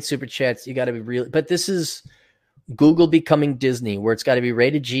to donate super chats, you got to be real. But this is Google becoming Disney, where it's got to be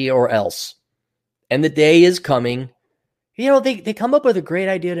rated G or else. And the day is coming. You know, they come up with a great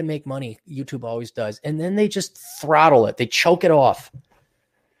idea to make money. YouTube always does. And then they just throttle it. They choke it off.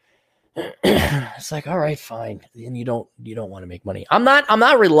 It's like, all right, fine. And you don't want to make money. I'm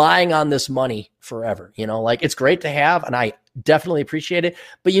not relying on this money forever. You know, like it's great to have, and I definitely appreciate it.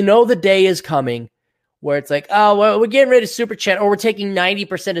 But you know, the day is coming where it's like, oh, well, we're getting rid of super chat, or we're taking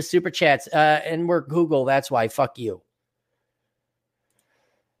 90% of super chats, and we're Google. That's why. Fuck you.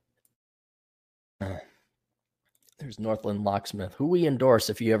 There's Northland Locksmith, who we endorse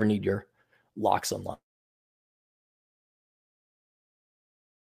if you ever need your locks unlocked.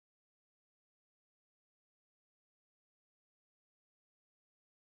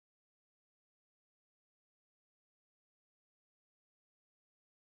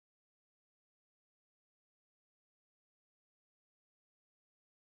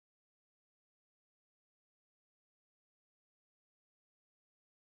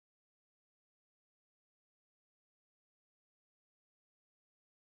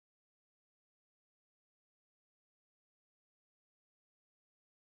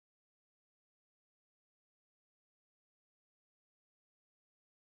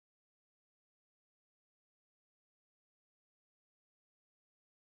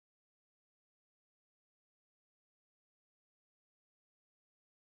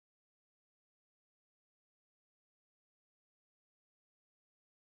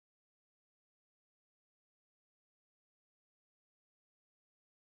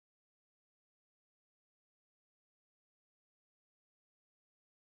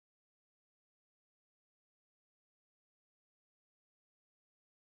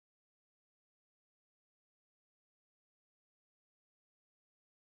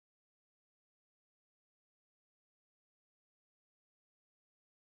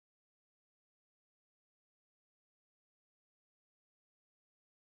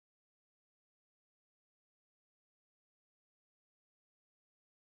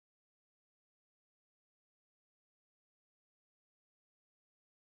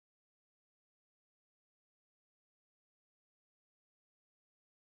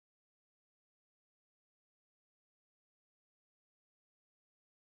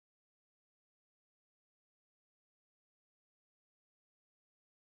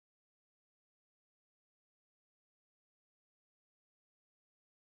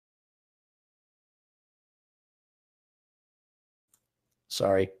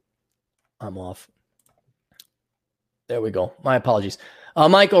 Sorry. I'm off. There we go. My apologies.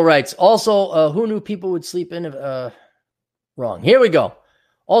 Michael writes, also, who knew people would sleep in? Wrong. Here we go.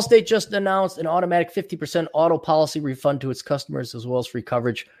 Allstate just announced an automatic 50% auto policy refund to its customers, as well as free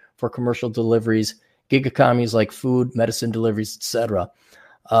coverage for commercial deliveries, gig economies like food, medicine deliveries, etc.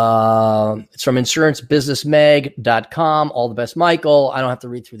 It's from insurancebusinessmag.com. All the best, Michael. I don't have to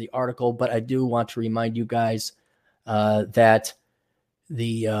read through the article, but I do want to remind you guys that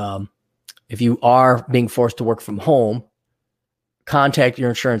if you are being forced to work from home, contact your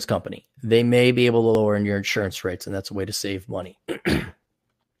insurance company. They may be able to lower your insurance rates, and that's a way to save money.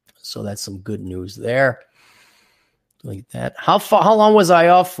 So that's some good news there. Like that. How long was I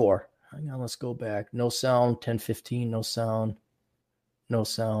off for? Hang on, let's go back. No sound, 10:15, no sound. No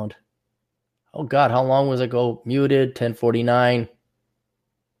sound. Oh God, how long was I go muted? 10:49.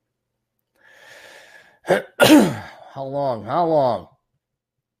 How long?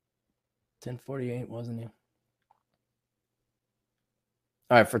 10:48, wasn't it?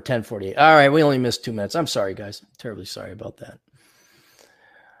 All right, for 10:48. All right, we only missed 2 minutes. I'm sorry, guys. I'm terribly sorry about that.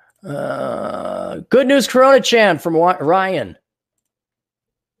 Good news, Coronachan from Ryan.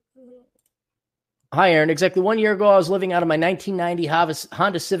 Hi, Aaron. Exactly 1 year ago, I was living out of my 1990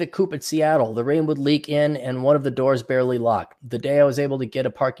 Honda Civic Coupe at Seattle. The rain would leak in, and one of the doors barely locked. The day I was able to get a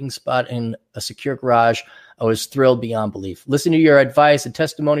parking spot in a secure garage, I was thrilled beyond belief. Listening to your advice and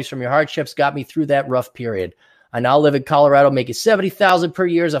testimonies from your hardships got me through that rough period. I now live in Colorado, making $70,000 per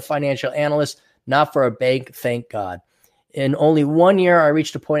year as a financial analyst, not for a bank, thank God. In only 1 year, I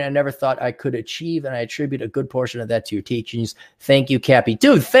reached a point I never thought I could achieve, and I attribute a good portion of that to your teachings. Thank you, Cappy.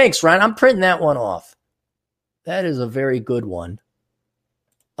 Dude, thanks, Ryan. I'm printing that one off. That is a very good one.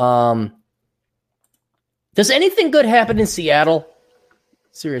 Does anything good happen in Seattle?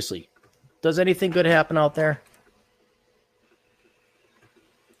 Seriously. Does anything good happen out there?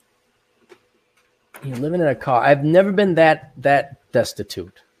 You're living in a car. I've never been that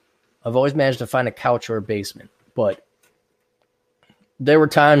destitute. I've always managed to find a couch or a basement, but there were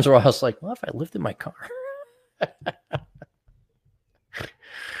times where I was like, well, if I lived in my car.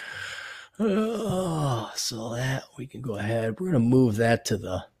 So that we can go ahead. We're going to move that to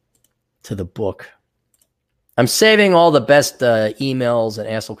the book. I'm saving all the best emails and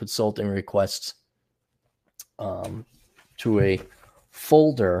asshole consulting requests to a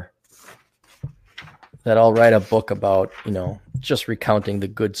folder that I'll write a book about, just recounting the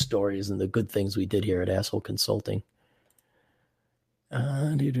good stories and the good things we did here at Asshole Consulting. Is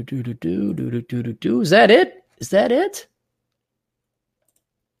that it? Is that it?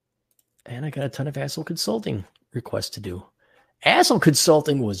 And I got a ton of Asshole Consulting requests to do. Asshole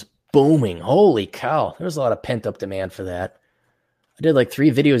Consulting was booming. Holy cow. There was a lot of pent-up demand for that. I did like 3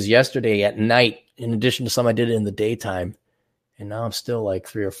 videos yesterday at night, in addition to some I did in the daytime. And now I'm still like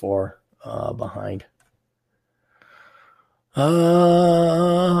 3 or 4 behind.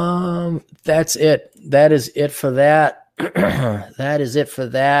 That's it. That is it for that. That is it for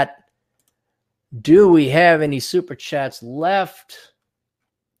that. Do we have any super chats left?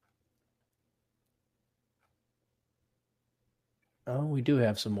 Oh, we do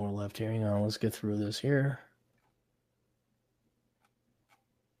have some more left here. Hang on, let's get through this here.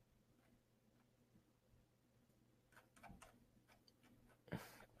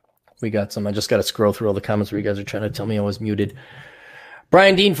 We got some. I just got to scroll through all the comments where you guys are trying to tell me I was muted.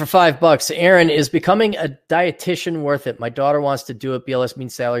 Brian Dean for $5. Aaron, is becoming a dietitian worth it? My daughter wants to do it. BLS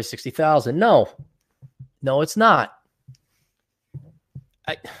means salary $60,000. No, it's not.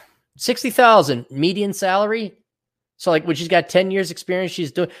 $60,000 median salary. So like when she's got 10 years experience,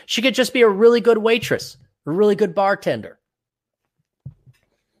 she could just be a really good waitress, a really good bartender.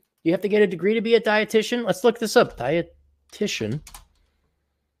 You have to get a degree to be a dietitian. Let's look this up. Dietitian.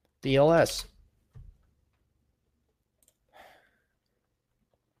 BLS.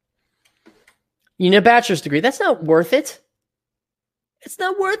 You need a bachelor's degree. That's not worth it. It's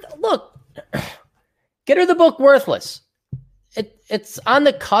not worth it. Look, get her the book Worthless. It's on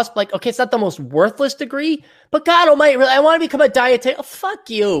the cusp. Like, okay, it's not the most worthless degree, but God almighty, I want to become a dietitian. Oh, fuck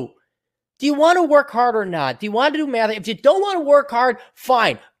you. Do you want to work hard or not? Do you want to do math? If you don't want to work hard,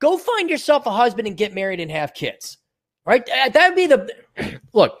 fine. Go find yourself a husband and get married and have kids. Right? That would be the...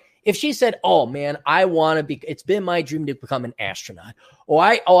 Look, if she said, oh, man, I want to be... It's been my dream to become an astronaut.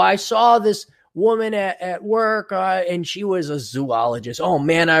 I saw this woman at work and she was a zoologist. Oh,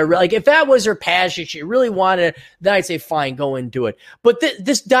 man, if that was her passion, she really wanted it, then I'd say, fine, go and do it. But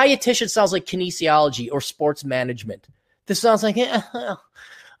this dietitian sounds like kinesiology or sports management. This sounds like...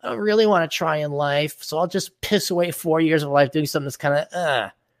 I don't really want to try in life, so I'll just piss away 4 years of life doing something that's kind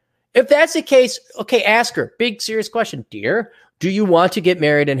of, If that's the case, okay, ask her. Big, serious question. Dear, Do you want to get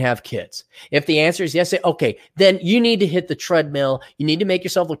married and have kids? If the answer is yes, say, okay, then you need to hit the treadmill. You need to make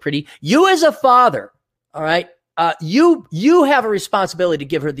yourself look pretty. You as a father, all right, you have a responsibility to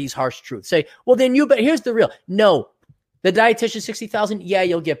give her these harsh truths. Say, well, then but here's the real. No, the dietitian, 60,000. Yeah,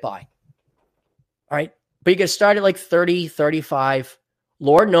 you'll get by. All right. But you get started at like 30, 35.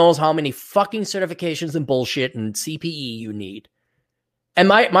 Lord knows how many fucking certifications and bullshit and CPE you need. And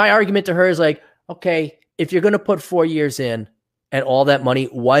my argument to her is like, okay, if you're going to put 4 years in and all that money,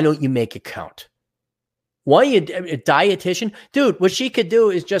 why don't you make it count? Why you a dietitian? Dude, what she could do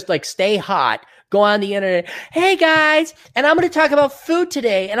is just like stay hot, go on the internet. Hey guys, and I'm going to talk about food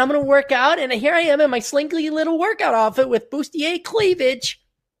today, and I'm going to work out, and here I am in my slinky little workout outfit with bustier cleavage.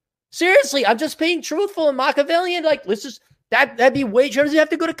 Seriously, I'm just being truthful and Machiavellian. Like, let's just, that'd be way, she doesn't have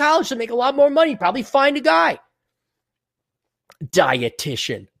to go to college to make a lot more money. Probably find a guy.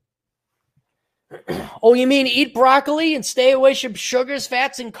 Dietitian. Oh, you mean eat broccoli and stay away from sugars,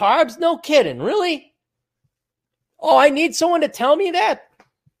 fats, and carbs? No kidding, really? Oh, I need someone to tell me that?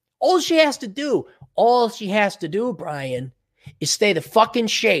 All she has to do, Brian, is stay the fucking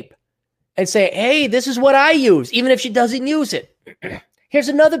shape and say, hey, this is what I use, even if she doesn't use it. Here's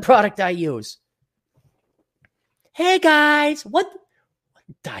another product I use. Hey, guys, what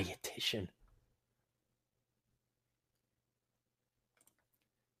dietitian?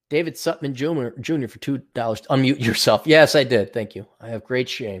 David Sutman Jr. for $2. Unmute yourself. Yes, I did. Thank you. I have great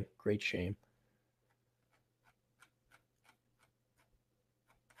shame. Great shame.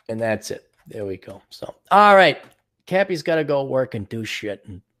 And that's it. There we go. So, all right. Cappy's got to go work and do shit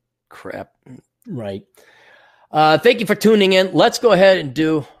and crap. Right. Thank you for tuning in. Let's go ahead and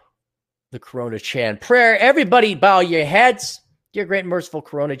do the Coronachan prayer. Everybody bow your heads. Dear great and merciful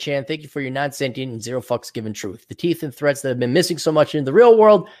Coronachan, thank you for your non-sentient and zero fucks given truth. The teeth and threads that have been missing so much in the real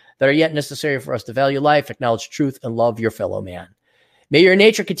world that are yet necessary for us to value life, acknowledge truth, and love your fellow man. May your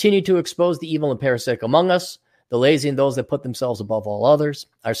nature continue to expose the evil and parasitic among us, the lazy and those that put themselves above all others,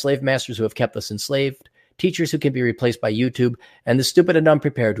 our slave masters who have kept us enslaved, teachers who can be replaced by YouTube, and the stupid and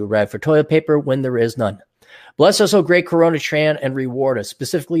unprepared who arrive for toilet paper when there is none. Bless us, O great Coronachan, and reward us,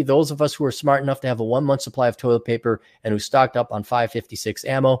 specifically those of us who are smart enough to have a 1-month supply of toilet paper and who stocked up on 5.56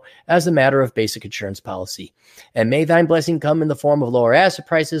 ammo as a matter of basic insurance policy. And may thine blessing come in the form of lower acid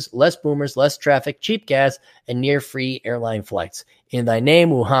prices, less boomers, less traffic, cheap gas, and near-free airline flights. In thy name,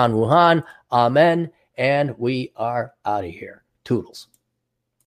 Wuhan, Wuhan, amen, and we are out of here. Toodles.